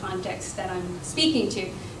studies context that I'm speaking to,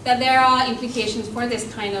 that there are implications for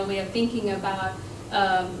this kind of way of thinking about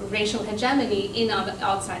racial hegemony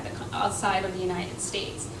outside of the United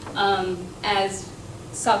States. As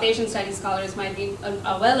South Asian studies scholars might be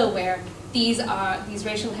well aware, these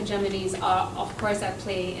racial hegemonies are, of course, at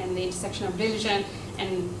play in the intersection of religion,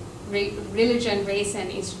 and religion, race, and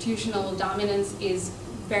institutional dominance is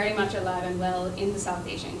very much alive and well in the South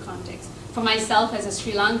Asian context. For myself, as a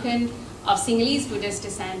Sri Lankan of Sinhalese Buddhist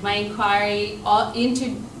descent, my inquiry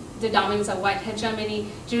into the dominance of white hegemony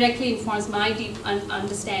directly informs my deep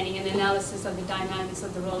understanding and analysis of the dynamics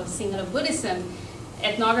of the role of Sinhala Buddhism,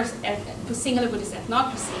 Sinhala Buddhist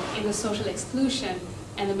ethnocracy in the social exclusion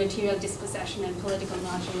and the material dispossession and political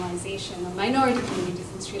marginalization of minority communities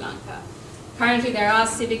in Sri Lanka. Currently, there are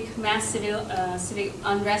mass civic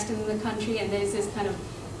unrest in the country, and there's this kind of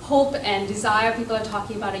hope and desire. People are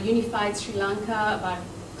talking about a unified Sri Lanka, about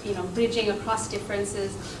bridging across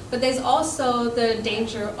differences. But there's also the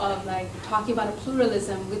danger of like talking about a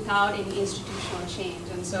pluralism without any institutional change.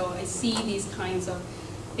 And so I see these kinds of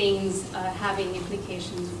things having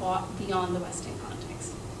implications for beyond the Western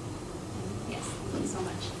context. And yes, thank you so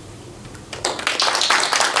much.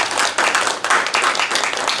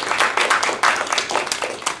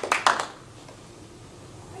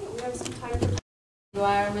 We have some time for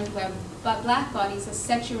environment where black bodies are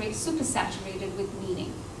supersaturated with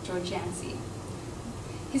meaning. George Yancey.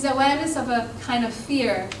 His awareness of a kind of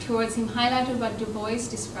fear towards him highlighted what Du Bois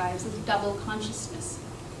describes as double consciousness,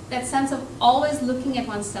 that sense of always looking at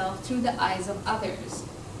oneself through the eyes of others.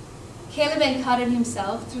 Caleb encountered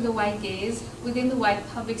himself through the white gaze within the white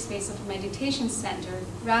public space of a meditation center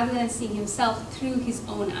rather than seeing himself through his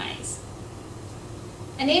own eyes.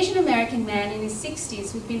 An Asian American man in his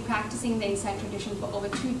 60s who'd been practicing the Insight tradition for over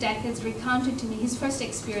 2 decades recounted to me his first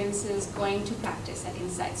experiences going to practice at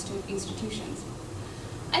Insight's 2 institutions.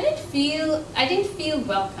 I didn't feel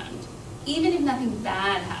welcomed. Even if nothing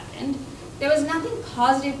bad happened, there was nothing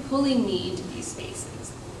positive pulling me into these spaces.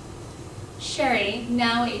 Sherry,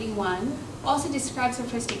 now 81, also describes her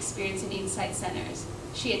first experience in Insight centers.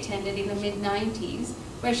 She attended in the mid-90s,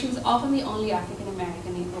 where she was often the only African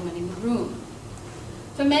American woman in the room.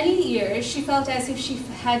 For many years, she felt as if she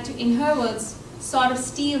had to, in her words, sort of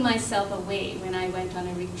steal myself away when I went on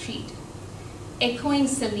a retreat. Echoing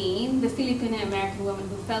Celine, the Filipino-American woman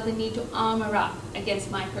who felt the need to armor up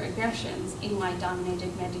against microaggressions in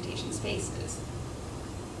white-dominated meditation spaces.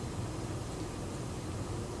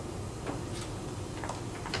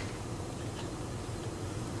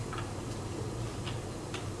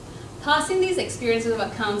 Passing these experiences of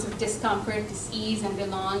accounts of discomfort, dis-ease, and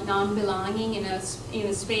non-belonging in a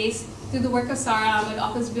space through the work of Sara Ahmed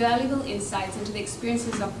offers valuable insights into the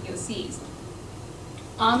experiences of POCs.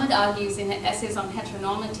 Ahmed argues in her essays on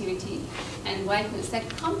heteronormativity and whiteness that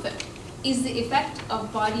comfort is the effect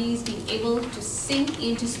of bodies being able to sink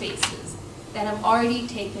into spaces that have already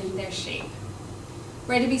taken their shape.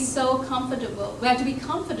 Where to be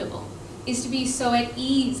comfortable is to be so at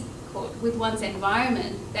ease, quote, with one's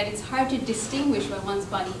environment that it's hard to distinguish where one's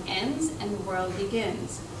body ends and the world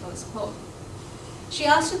begins, close quote. She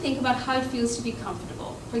asked to think about how it feels to be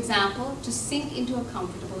comfortable. For example, to sink into a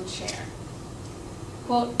comfortable chair.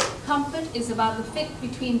 Quote, comfort is about the fit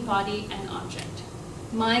between body and object.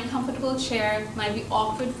 My comfortable chair might be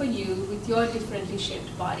awkward for you with your differently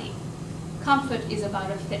shaped body. Comfort is about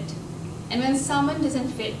a fit. And when someone doesn't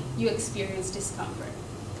fit, you experience discomfort.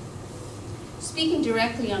 Speaking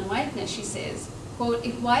directly on whiteness, she says, quote,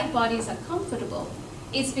 if white bodies are comfortable,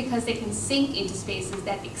 it's because they can sink into spaces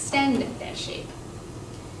that extend their shape.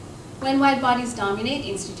 When white bodies dominate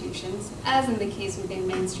institutions, as in the case within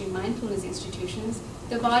mainstream mindfulness institutions,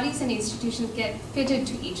 the bodies and institutions get fitted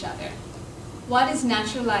to each other. What is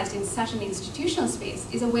naturalized in such an institutional space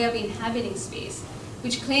is a way of inhabiting space,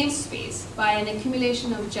 which claims space by an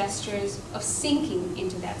accumulation of gestures of sinking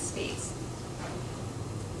into that space.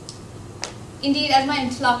 Indeed, as my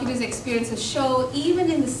interlocutor's experiences show,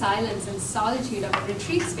 even in the silence and solitude of a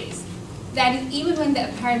retreat space, that is, even when the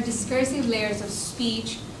apparent discursive layers of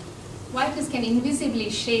speech, whiteness can invisibly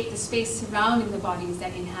shape the space surrounding the bodies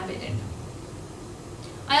that inhabit it.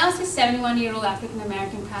 I asked a 71-year-old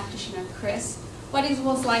African-American practitioner, Chris, what it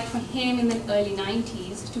was like for him in the early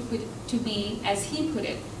 90s to be, as he put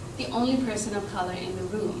it, the only person of color in the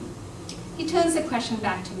room. He turns the question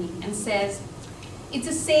back to me and says, it's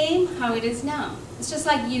the same how it is now. It's just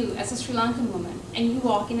like you as a Sri Lankan woman and you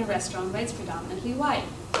walk in a restaurant where it's predominantly white.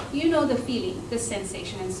 You know the feeling, the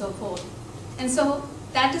sensation, and so forth. And so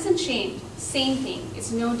that doesn't change. Same thing.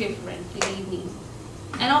 It's no different, believe me.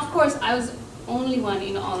 And of course, I was only one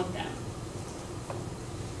in all of them.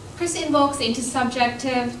 Chris invokes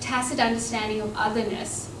intersubjective, tacit understanding of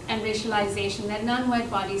otherness and racialization that non-white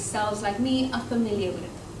bodies, selves like me, are familiar with.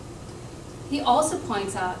 He also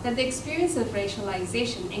points out that the experience of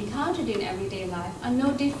racialization encountered in everyday life are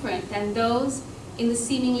no different than those in the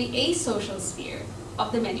seemingly asocial sphere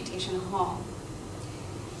of the meditation hall.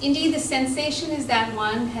 Indeed, the sensation is that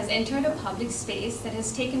one has entered a public space that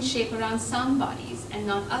has taken shape around some bodies and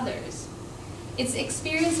not others. It's the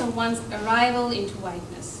experience of one's arrival into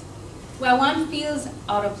whiteness, where one feels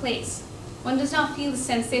out of place. One does not feel the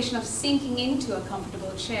sensation of sinking into a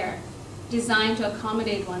comfortable chair designed to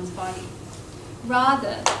accommodate one's body.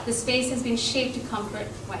 Rather, the space has been shaped to comfort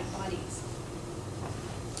white bodies.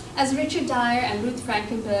 As Richard Dyer and Ruth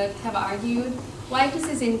Frankenberg have argued, whiteness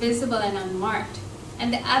is invisible and unmarked,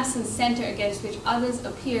 and the absent center against which others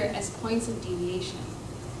appear as points of deviation.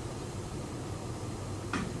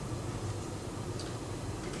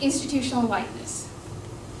 Institutional whiteness.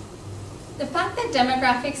 The fact that the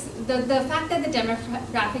demographics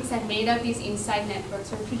that made up these Insight networks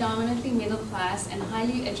were predominantly middle class and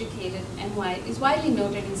highly educated and white is widely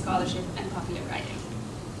noted in scholarship and popular writing.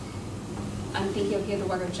 I'm thinking of here the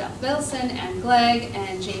work of Jeff Wilson, Anne Glegg,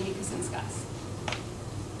 and Jamie Kusinskas.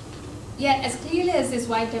 Yet, as clearly as this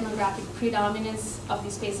white demographic predominance of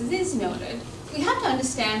these spaces is noted, we have to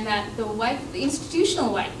understand that the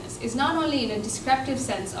institutional whiteness is not only in a descriptive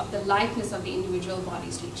sense of the likeness of the individual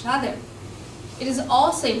bodies to each other. It is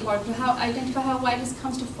also important to identify how whiteness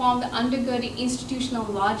comes to form the undergirding institutional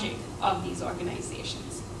logic of these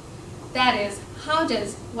organizations. That is, how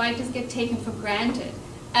does whiteness get taken for granted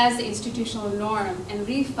as the institutional norm and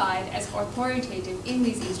reified as authoritative in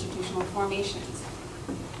these institutional formations.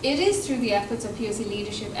 It is through the efforts of POC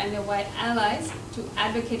leadership and their white allies to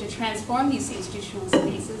advocate to transform these institutional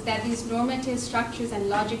spaces that these normative structures and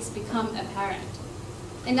logics become apparent.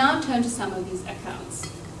 And now turn to some of these accounts.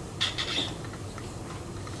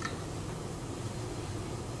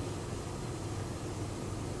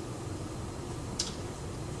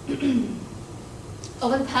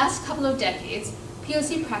 Over the past couple of decades,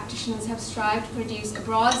 POC practitioners have strived to produce a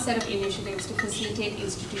broad set of initiatives to facilitate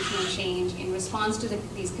institutional change in response to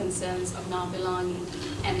these concerns of non-belonging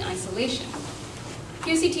and isolation.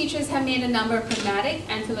 POC teachers have made a number of pragmatic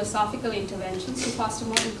and philosophical interventions to foster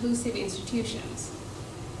more inclusive institutions.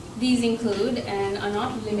 These include, and are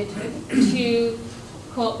not limited to,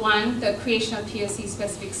 quote, one, the creation of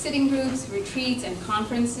POC-specific sitting groups, retreats, and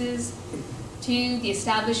conferences. Two, the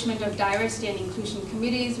establishment of diversity and inclusion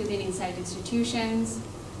committees within inside institutions.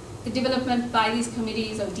 The development by these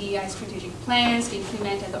committees of DEI strategic plans to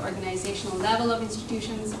implement at the organizational level of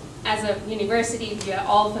institutions. As a university, we are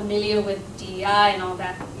all familiar with DEI and all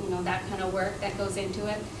that, that kind of work that goes into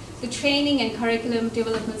it. The training and curriculum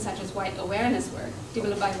development, such as white awareness work,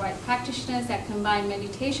 developed by white practitioners that combine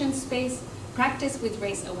meditation space practice with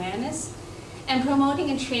race awareness, and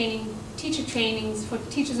promoting and training teacher trainings for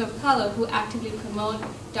teachers of color who actively promote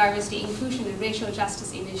diversity, inclusion, and racial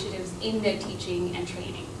justice initiatives in their teaching and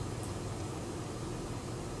training.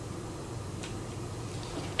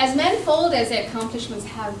 As manifold as their accomplishments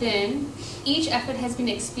have been, each effort has been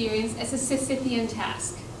experienced as a Sisyphean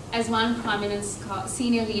task, as one prominent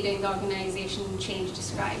senior leader in the organization Change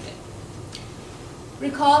described it.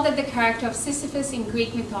 Recall that the character of Sisyphus in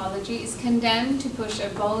Greek mythology is condemned to push a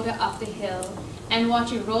boulder up the hill and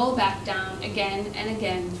watch it roll back down again and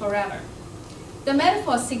again forever. The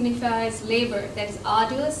metaphor signifies labor that is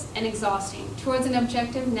arduous and exhausting towards an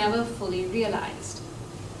objective never fully realized.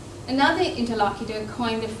 Another interlocutor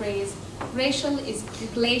coined the phrase, racial is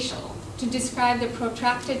glacial, to describe the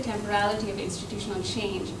protracted temporality of institutional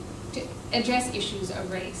change to address issues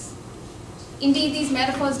of race. Indeed, these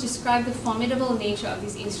metaphors describe the formidable nature of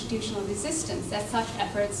this institutional resistance that such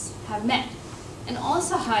efforts have met, and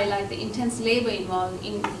also highlight the intense labor involved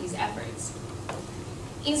in these efforts.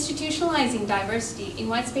 Institutionalizing diversity in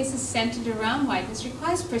white spaces centered around whiteness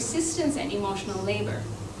requires persistence and emotional labor.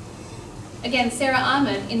 Again, Sara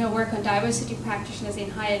Ahmed, in her work on diversity practitioners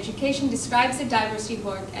in higher education, describes the diversity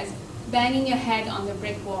work as banging your head on the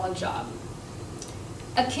brick wall job.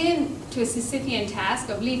 Akin to a Sisyphean task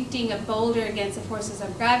of lifting a boulder against the forces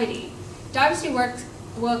of gravity, diversity work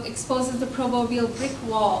exposes the proverbial brick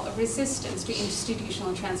wall of resistance to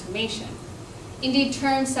institutional transformation. Indeed,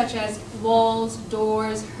 terms such as walls,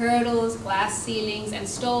 doors, hurdles, glass ceilings, and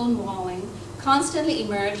stone walling constantly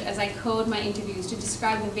emerge as I code my interviews to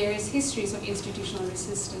describe the various histories of institutional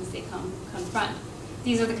resistance they confront.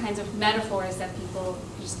 These are the kinds of metaphors that people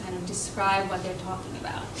just kind of describe what they're talking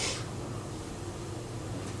about.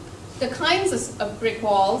 The kinds of brick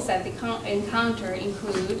walls that they encounter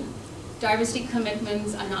include diversity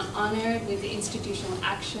commitments are not honored with the institutional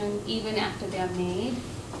action even after they are made.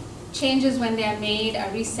 Changes when they are made are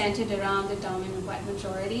recentered around the dominant white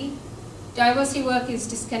majority. Diversity work is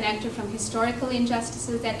disconnected from historical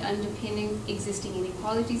injustices that underpin existing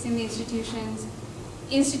inequalities in the institutions.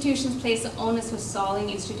 Institutions place the onus of solving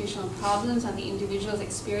institutional problems on the individuals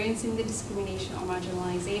experiencing the discrimination or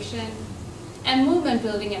marginalization. And movement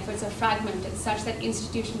building efforts are fragmented such that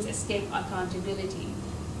institutions escape accountability.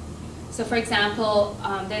 So for example,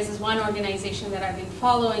 there's this one organization that I've been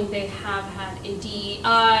following. They have had a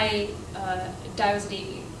DEI,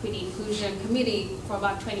 Diversity, Equity, Inclusion Committee for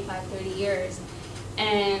about 25, 30 years.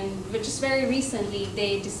 And just very recently,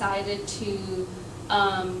 they decided to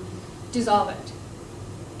dissolve it.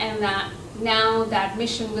 And that now that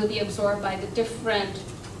mission will be absorbed by the different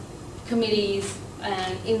committees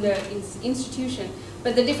in the institution.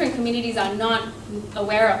 But the different committees are not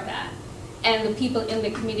aware of that. And the people in the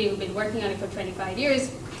committee who've been working on it for 25 years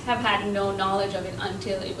have had no knowledge of it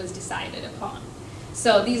until it was decided upon.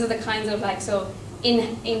 So these are the kinds of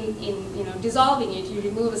in dissolving it, you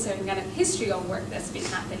remove a certain kind of history of work that's been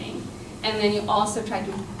happening, and then you also try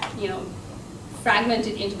to fragment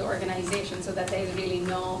it into the organization so that there's really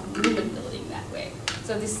no movement building that way.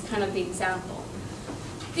 So this is kind of the example.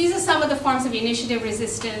 These are some of the forms of initiative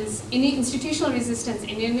resistance, institutional resistance,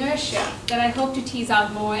 and inertia that I hope to tease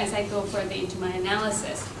out more as I go further into my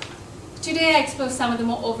analysis. Today I explore some of the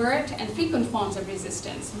more overt and frequent forms of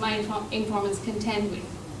resistance my informants contend with.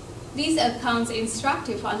 These accounts are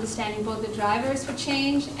instructive for understanding both the drivers for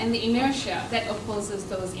change and the inertia that opposes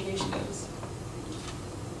those initiatives.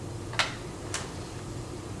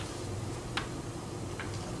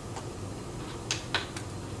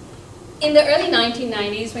 In the early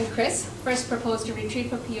 1990s, when Chris first proposed a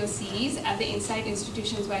retreat for POCs at the Insight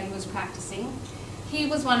institutions where he was practicing, he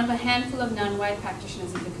was one of a handful of non-white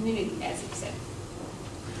practitioners in the community, as he said.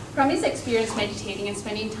 From his experience meditating and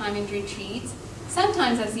spending time in retreats,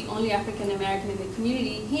 sometimes as the only African American in the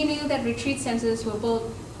community, he knew that retreat centers were both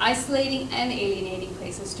isolating and alienating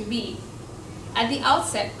places to be. At the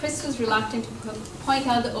outset, Chris was reluctant to point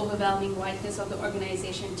out the overwhelming whiteness of the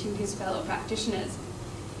organization to his fellow practitioners.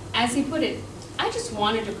 As he put it, "I just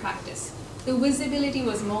wanted to practice. The visibility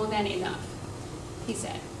was more than enough," he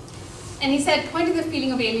said. And he said, pointing to the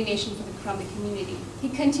feeling of alienation from the community. He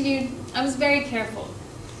continued, "I was very careful,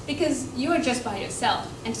 because you are just by yourself,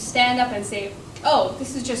 and to stand up and say, 'Oh,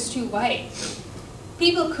 this is just too white.'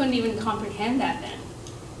 People couldn't even comprehend that then."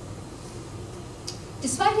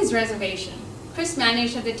 Despite his reservation, Chris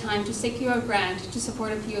managed at the time to secure a grant to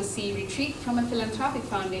support a POC retreat from a philanthropic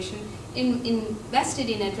foundation invested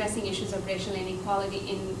in addressing issues of racial inequality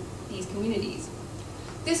in these communities.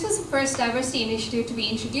 This was the first diversity initiative to be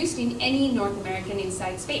introduced in any North American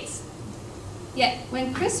Insight space. Yet,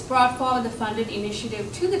 when Chris brought forward the funded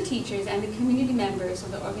initiative to the teachers and the community members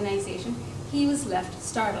of the organization, he was left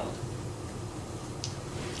startled.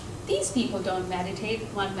 "These people don't meditate,"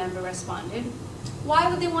 one member responded. "Why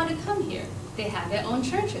would they want to come here? They have their own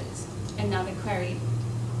churches," another queried.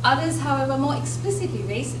 Others, however, more explicitly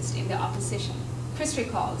racist in their opposition. Chris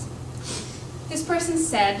recalls, this person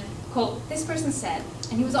said, quote, "This person said,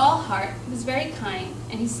 and he was all heart, he was very kind,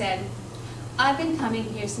 and he said, 'I've been coming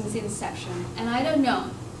here since inception, and I don't know.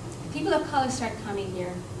 If people of color start coming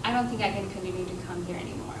here, I don't think I can continue to come here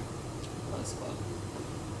anymore,'" close quote.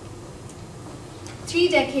 3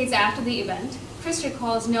 decades after the event, Chris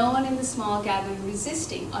recalls no one in the small gathering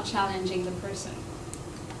resisting or challenging the person.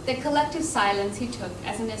 The collective silence he took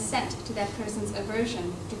as an assent to that person's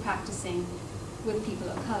aversion to practicing with people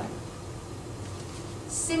of color.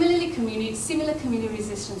 Similar community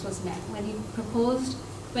resistance was met when the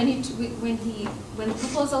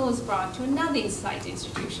proposal was brought to another Insight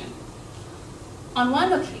institution. On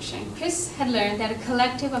one occasion, Chris had learned that a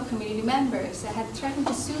collective of community members had threatened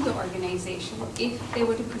to sue the organization if they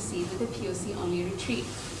were to proceed with a POC-only retreat.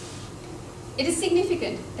 It is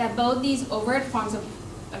significant that both these overt forms of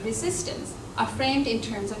resistance are framed in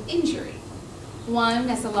terms of injury, one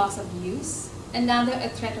as a loss of use, another a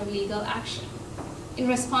threat of legal action, in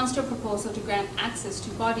response to a proposal to grant access to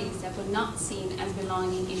bodies that were not seen as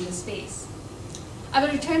belonging in the space. I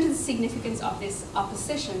will return to the significance of this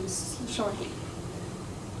opposition shortly.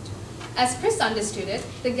 As Chris understood it,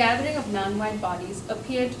 the gathering of non-white bodies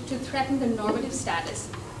appeared to threaten the normative status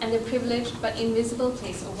and the privileged but invisible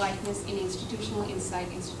place of whiteness in institutional insight,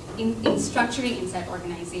 in structuring insight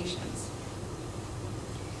organizations.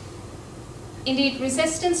 Indeed,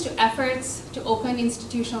 resistance to efforts to open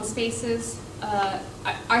institutional spaces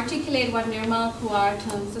articulate what Nirmal Kaur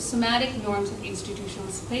terms the somatic norms of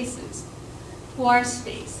institutional spaces. Kaur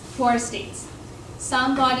states,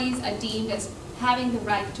 some bodies are deemed as having the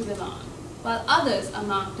right to belong, while others are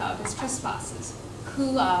marked out as trespassers,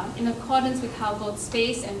 who are, in accordance with how both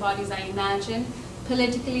space and bodies are imagined,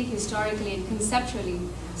 politically, historically, and conceptually,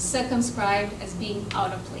 circumscribed as being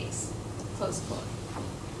out of place, close quote.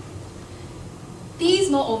 These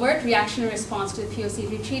more overt reactionary response to the POC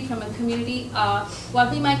retreat from a community are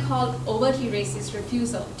what we might call overtly racist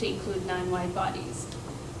refusal to include non-white bodies.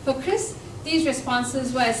 For Chris, these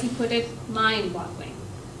responses were, as he put it, mind-boggling.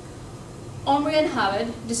 Omri and Howard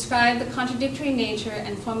described the contradictory nature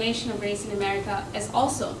and formation of race in America as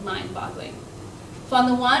also mind-boggling. For on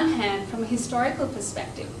the one hand, from a historical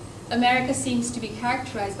perspective, America seems to be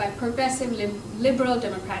characterized by progressive liberal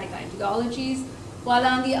democratic ideologies, while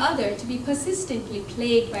on the other to be persistently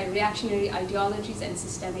plagued by reactionary ideologies and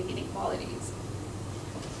systemic inequalities.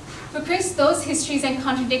 For Chris, those histories and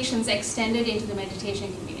contradictions extended into the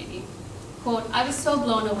meditation community. Quote, I was so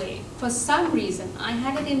blown away. For some reason, I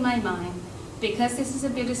had it in my mind, because this is a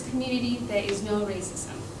Buddhist community, there is no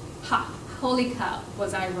racism. Ha, holy cow,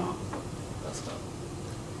 was I wrong?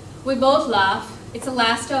 We both laugh. It's a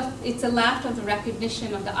laughter of the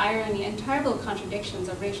recognition of the irony and terrible contradictions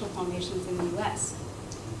of racial formations in the US.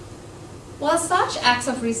 While such acts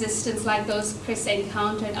of resistance like those Chris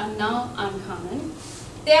encountered are now uncommon,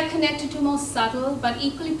 they are connected to more subtle but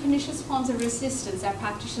equally pernicious forms of resistance that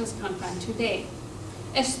practitioners confront today,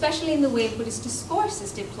 especially in the way Buddhist discourse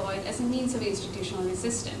is deployed as a means of institutional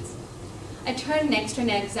resistance. I turn next to an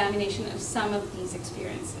examination of some of these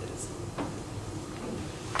experiences.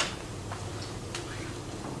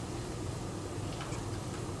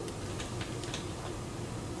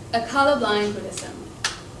 A colorblind Buddhism.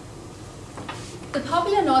 The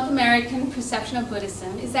popular North American perception of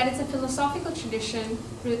Buddhism is that it's a philosophical tradition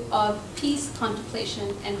of peace,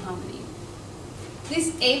 contemplation, and harmony.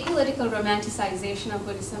 This apolitical romanticization of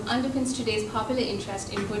Buddhism underpins today's popular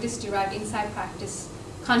interest in Buddhist-derived insight practice,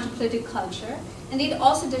 contemplative culture, and it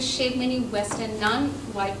also does shape many Western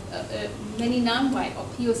non-white, or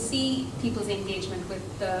POC people's engagement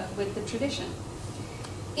with the tradition.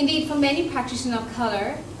 Indeed, for many practitioners of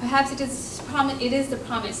color, perhaps it is the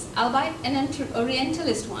promise, albeit an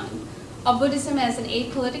Orientalist one, of Buddhism as an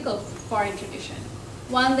apolitical foreign tradition,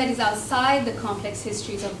 one that is outside the complex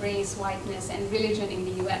histories of race, whiteness, and religion in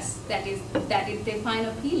the US that they find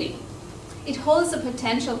appealing. It holds the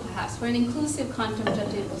potential, perhaps, for an inclusive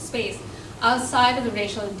contemplative space outside of the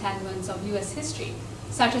racial entanglements of US history,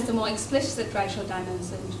 such as the more explicit racial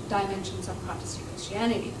dimensions of Protestant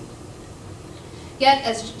Christianity. Yet,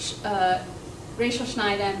 as Rachel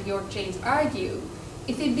Schneider and Bjork James argue,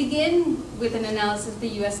 if we begin with an analysis of the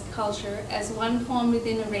US culture as one formed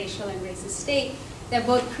within a racial and racist state that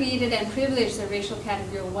both created and privileged the racial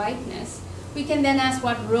category of whiteness, we can then ask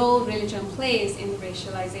what role religion plays in the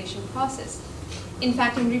racialization process, in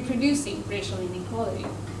fact, in reproducing racial inequality.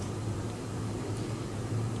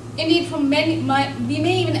 Indeed, we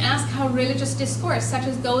may even ask how religious discourse, such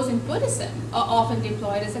as those in Buddhism, are often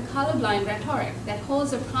deployed as a colorblind rhetoric that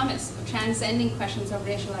holds a promise of transcending questions of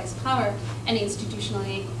racialized power and institutional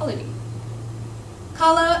inequality.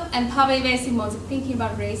 Color and pervasive modes of thinking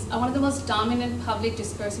about race are one of the most dominant public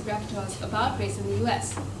discursive repertoires about race in the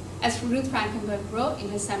US. As Ruth Frankenberg wrote in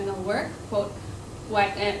her seminal work, quote,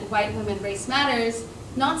 White Women, Race Matters,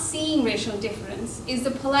 not seeing racial difference is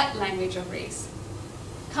the polite language of race.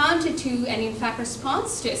 Counter to, and in fact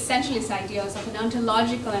response to, essentialist ideas of an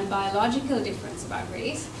ontological and biological difference about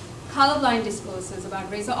race, colorblind discourses about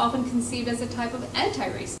race are often conceived as a type of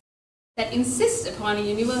anti-racism that insists upon a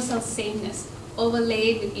universal sameness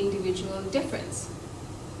overlaid with individual difference.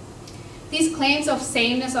 These claims of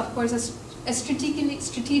sameness, of course, are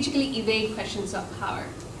strategically evade questions of power.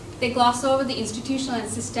 They gloss over the institutional and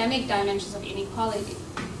systemic dimensions of inequality.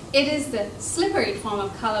 It is the slippery form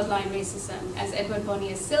of colorblind racism, as Edward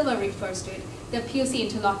Bonilla Silva refers to it, that POC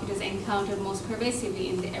interlocutors encountered most pervasively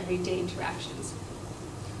in their everyday interactions.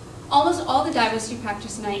 Almost all the diversity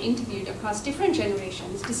practitioners I interviewed across different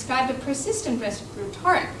generations described a persistent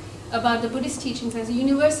rhetoric about the Buddhist teachings as a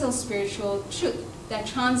universal spiritual truth that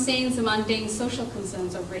transcends the mundane social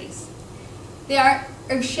concerns of race. They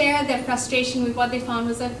share their frustration with what they found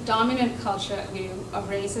was a dominant culture view of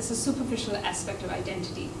race as a superficial aspect of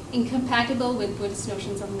identity, incompatible with Buddhist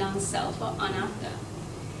notions of non-self or anatta.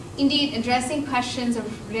 Indeed, addressing questions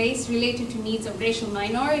of race related to needs of racial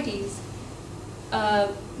minorities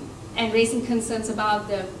and raising concerns about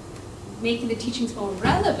making the teachings more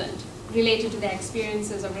relevant related to their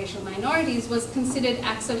experiences of racial minorities was considered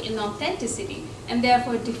acts of inauthenticity and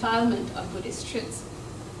therefore defilement of Buddhist truths.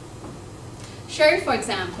 Sherry, for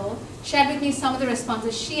example, shared with me some of the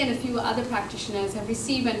responses she and a few other practitioners have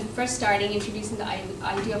received when first starting introducing the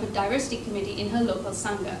idea of a diversity committee in her local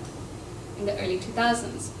Sangha in the early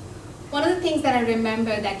 2000s. One of the things that I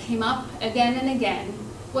remember that came up again and again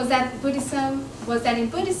was that in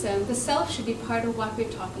Buddhism, the self should be part of what we're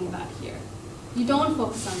talking about here. You don't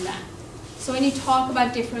focus on that. So when you talk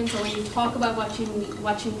about difference or when you talk about what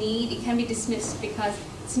you need, it can be dismissed because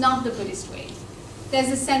it's not the Buddhist way. There's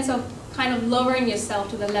a sense of kind of lowering yourself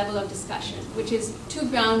to the level of discussion, which is too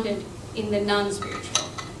grounded in the non-spiritual.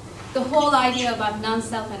 The whole idea about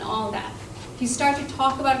non-self and all that. If you start to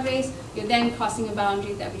talk about race, you're then crossing a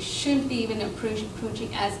boundary that we shouldn't be even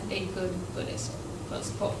approaching as a good Buddhist, close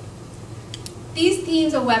quote. These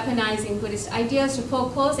themes of weaponizing Buddhist ideas to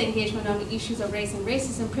foreclose engagement on the issues of race and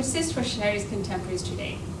racism persist for Sherry's contemporaries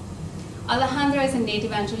today. Alejandra is a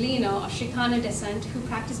native Angelino of Chicano descent who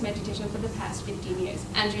practiced meditation for the past 15 years.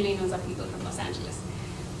 Angelinos are people from Los Angeles.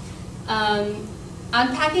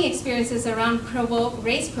 Unpacking experiences around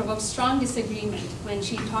race provoked strong disagreement when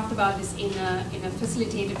she talked about this in a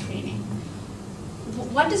facilitated training.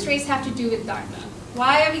 What does race have to do with Dharma?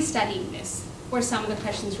 Why are we studying this? Were some of the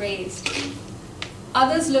questions raised.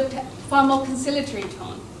 Others looked at far more conciliatory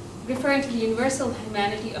tone, referring to the universal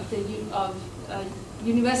humanity of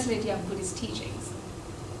universality of Buddhist teachings.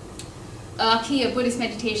 Aki, a Buddhist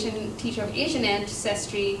meditation teacher of Asian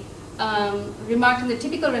ancestry, remarked on the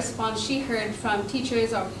typical response she heard from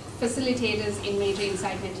teachers or facilitators in major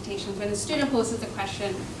insight meditations when a student poses the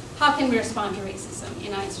question, how can we respond to racism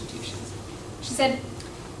in our institutions? She said,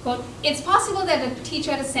 quote, it's possible that a teacher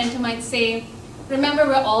at a center might say, remember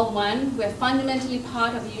we're all one, we're fundamentally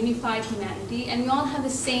part of a unified humanity, and we all have the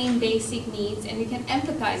same basic needs, and we can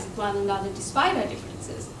empathize with one another despite our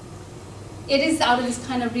differences. It is out of this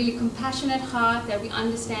kind of really compassionate heart that we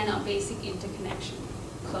understand our basic interconnection,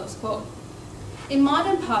 close quote. In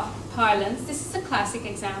modern parlance, this is a classic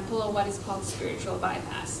example of what is called spiritual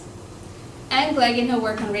bypass. Anne Glegg, in her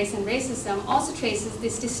work on race and racism, also traces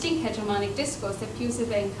this distinct hegemonic discourse that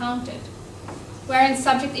Pusive encountered, wherein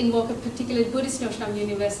subjects invoke a particular Buddhist notion of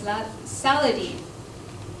universality,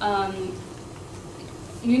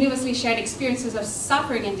 universally shared experiences of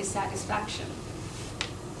suffering and dissatisfaction.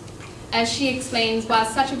 As she explains, while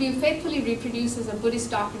such a view faithfully reproduces a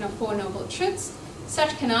Buddhist doctrine of Four Noble Truths,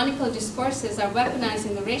 such canonical discourses are weaponized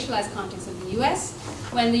in the racialized context of the US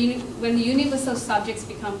when the universal subjects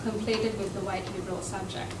become conflated with the white liberal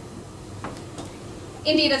subject.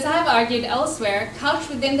 Indeed, as I have argued elsewhere, couched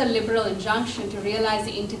within the liberal injunction to realize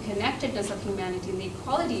the interconnectedness of humanity and the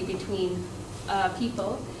equality between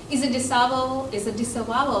people is a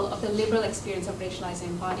disavowal of the liberal experience of racialized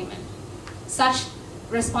embodiment. Such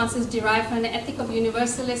responses derive from an ethic of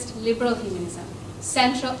universalist liberal humanism.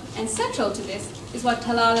 Central to this is what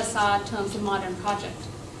Talal Asad terms the modern project.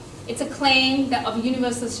 It's a claim of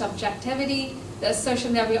universal subjectivity, the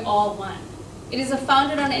assertion that we're all one. It is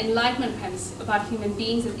founded on an Enlightenment premise about human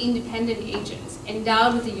beings as independent agents,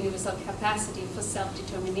 endowed with a universal capacity for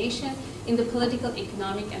self-determination in the political,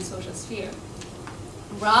 economic, and social sphere,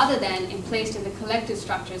 rather than placed in the collective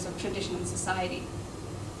structures of tradition and society.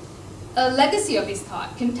 A legacy of this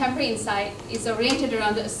thought, contemporary insight, is oriented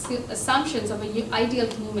around the assumptions of an ideal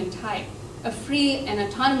human type, a free and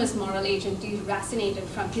autonomous moral agent deracinated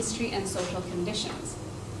from history and social conditions.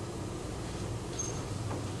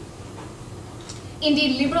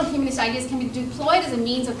 Indeed, liberal humanist ideas can be deployed as a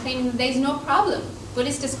means of claiming that there is no problem.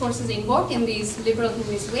 Buddhist discourses invoked in these liberal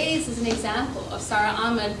humanist ways is an example of Sara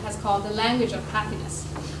Ahmed has called the language of happiness,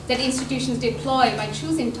 that institutions deploy by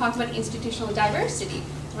choosing to talk about institutional diversity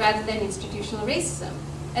rather than institutional racism.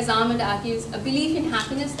 As Ahmed argues, a belief in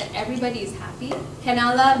happiness, that everybody is happy, can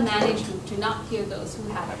allow management to not hear those who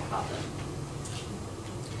have a problem.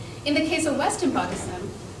 In the case of Western Buddhism,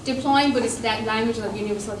 deploying Buddhist language of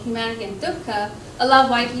universal humanity and dukkha allow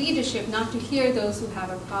white leadership not to hear those who have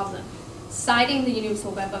a problem. Citing the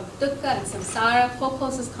universal web of dukkha and samsara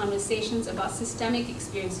focuses conversations about systemic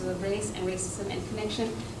experiences of race and racism and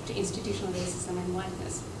connection to institutional racism and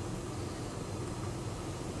whiteness.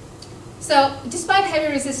 So, despite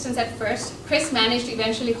heavy resistance at first, Chris managed to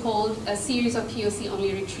eventually hold a series of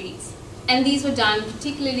POC-only retreats. And these were done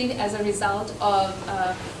particularly as a result of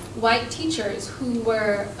white teachers who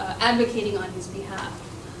were advocating on his behalf.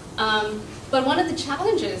 But one of the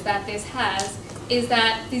challenges that this has is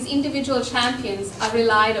that these individual champions are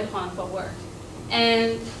relied upon for work.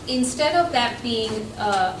 And instead of that being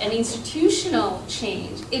an institutional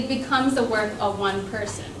change, it becomes the work of one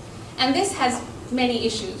person. And this has many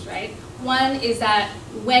issues, right? One is that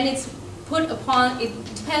when it's put upon, it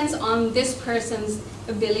depends on this person's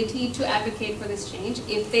ability to advocate for this change.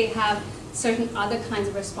 If they have certain other kinds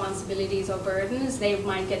of responsibilities or burdens, they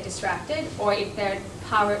might get distracted, or if their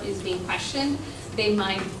power is being questioned, they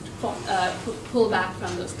might pull back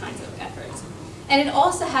from those kinds of efforts. And it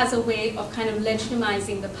also has a way of kind of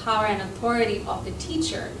legitimizing the power and authority of the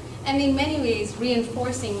teacher, and in many ways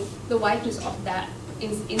reinforcing the whiteness of that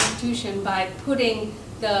institution by putting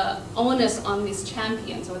the onus on these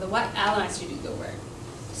champions or the white allies to do the work.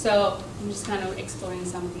 So I'm just kind of exploring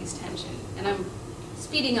some of these tensions. And I'm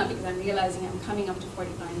speeding up because I'm realizing I'm coming up to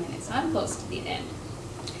 45 minutes. So I'm close to the end.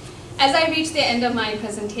 As I reach the end of my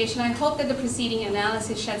presentation, I hope that the preceding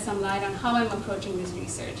analysis sheds some light on how I'm approaching this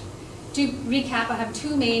research. To recap, I have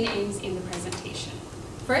two main aims in the presentation.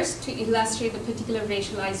 First, to illustrate the particular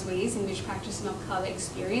racialized ways in which practitioners of color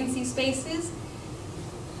experience these spaces.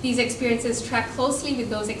 These experiences track closely with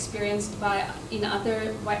those experienced in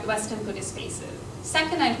other Western Buddhist spaces.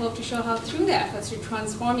 Second, I hope to show how through their efforts to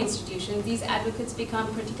transform institutions, these advocates become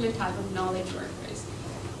a particular type of knowledge workers,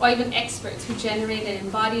 or even experts who generate an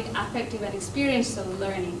embodied, affective, and experiential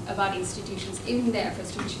learning about institutions in their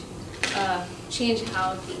efforts to change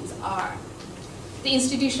how things are. The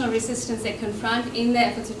institutional resistance they confront in their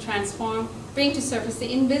efforts to transform bring to surface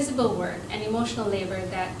the invisible work and emotional labor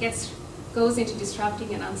that goes into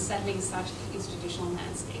disrupting and unsettling such institutional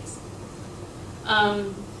landscapes.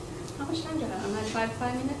 How much time do I have? Am I at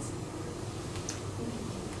 5 minutes?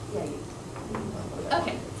 Yeah.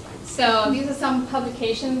 Okay. So these are some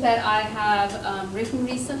publications that I have written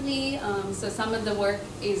recently. So some of the work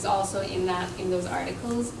is also in those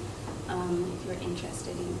articles, if you're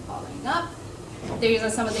interested in following up. These are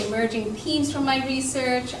some of the emerging themes from my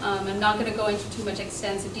research. I'm not going to go into too much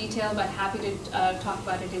extensive detail, but happy to talk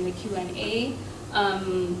about it in the Q&A.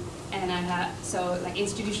 And I have, so like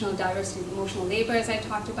institutional diversity and emotional labor, as I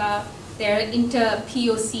talked about. There are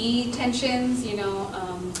inter-POC tensions, you know,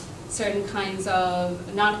 certain kinds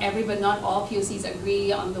of, not all POCs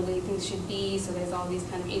agree on the way things should be, so there's all these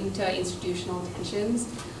kind of inter-institutional tensions.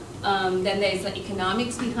 Then there's like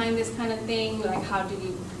economics behind this kind of thing, like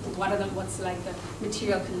what's like the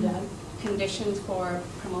material conditions for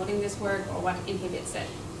promoting this work, or what inhibits it.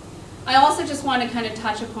 I also just want to kind of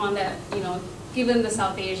touch upon that, you know, given the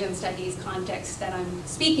South Asian studies context that I'm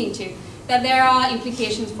speaking to, that there are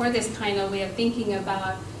implications for this kind of way of thinking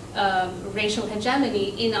about racial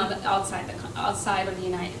hegemony outside of the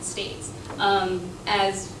United States.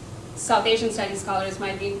 As South Asian studies scholars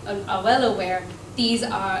might be well aware, these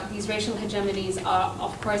racial hegemonies are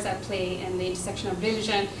of course at play in the intersection of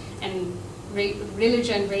religion, and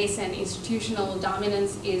religion, race, and institutional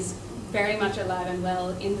dominance is very much alive and well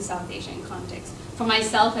in the South Asian context. For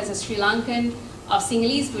myself as a Sri Lankan of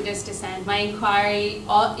Sinhalese Buddhist descent, my inquiry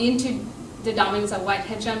into the dominance of white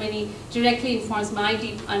hegemony directly informs my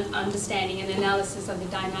deep understanding and analysis of the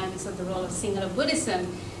dynamics of the role of Sinhala Buddhism,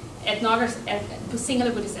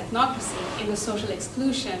 Sinhala Buddhist ethnocracy in the social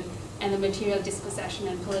exclusion and the material dispossession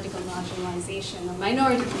and political marginalization of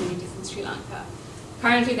minority communities in Sri Lanka.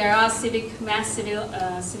 Currently, there are mass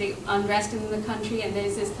civic unrest in the country, and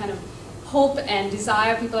there's this kind of hope and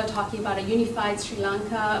desire. People are talking about a unified Sri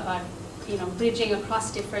Lanka, about, you know, bridging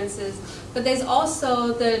across differences. But there's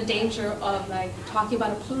also the danger of like talking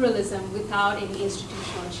about a pluralism without any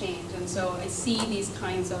institutional change. And so I see these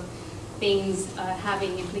kinds of things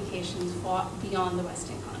having implications for beyond the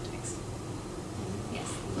Western context. Yes,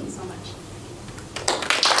 thank you so much.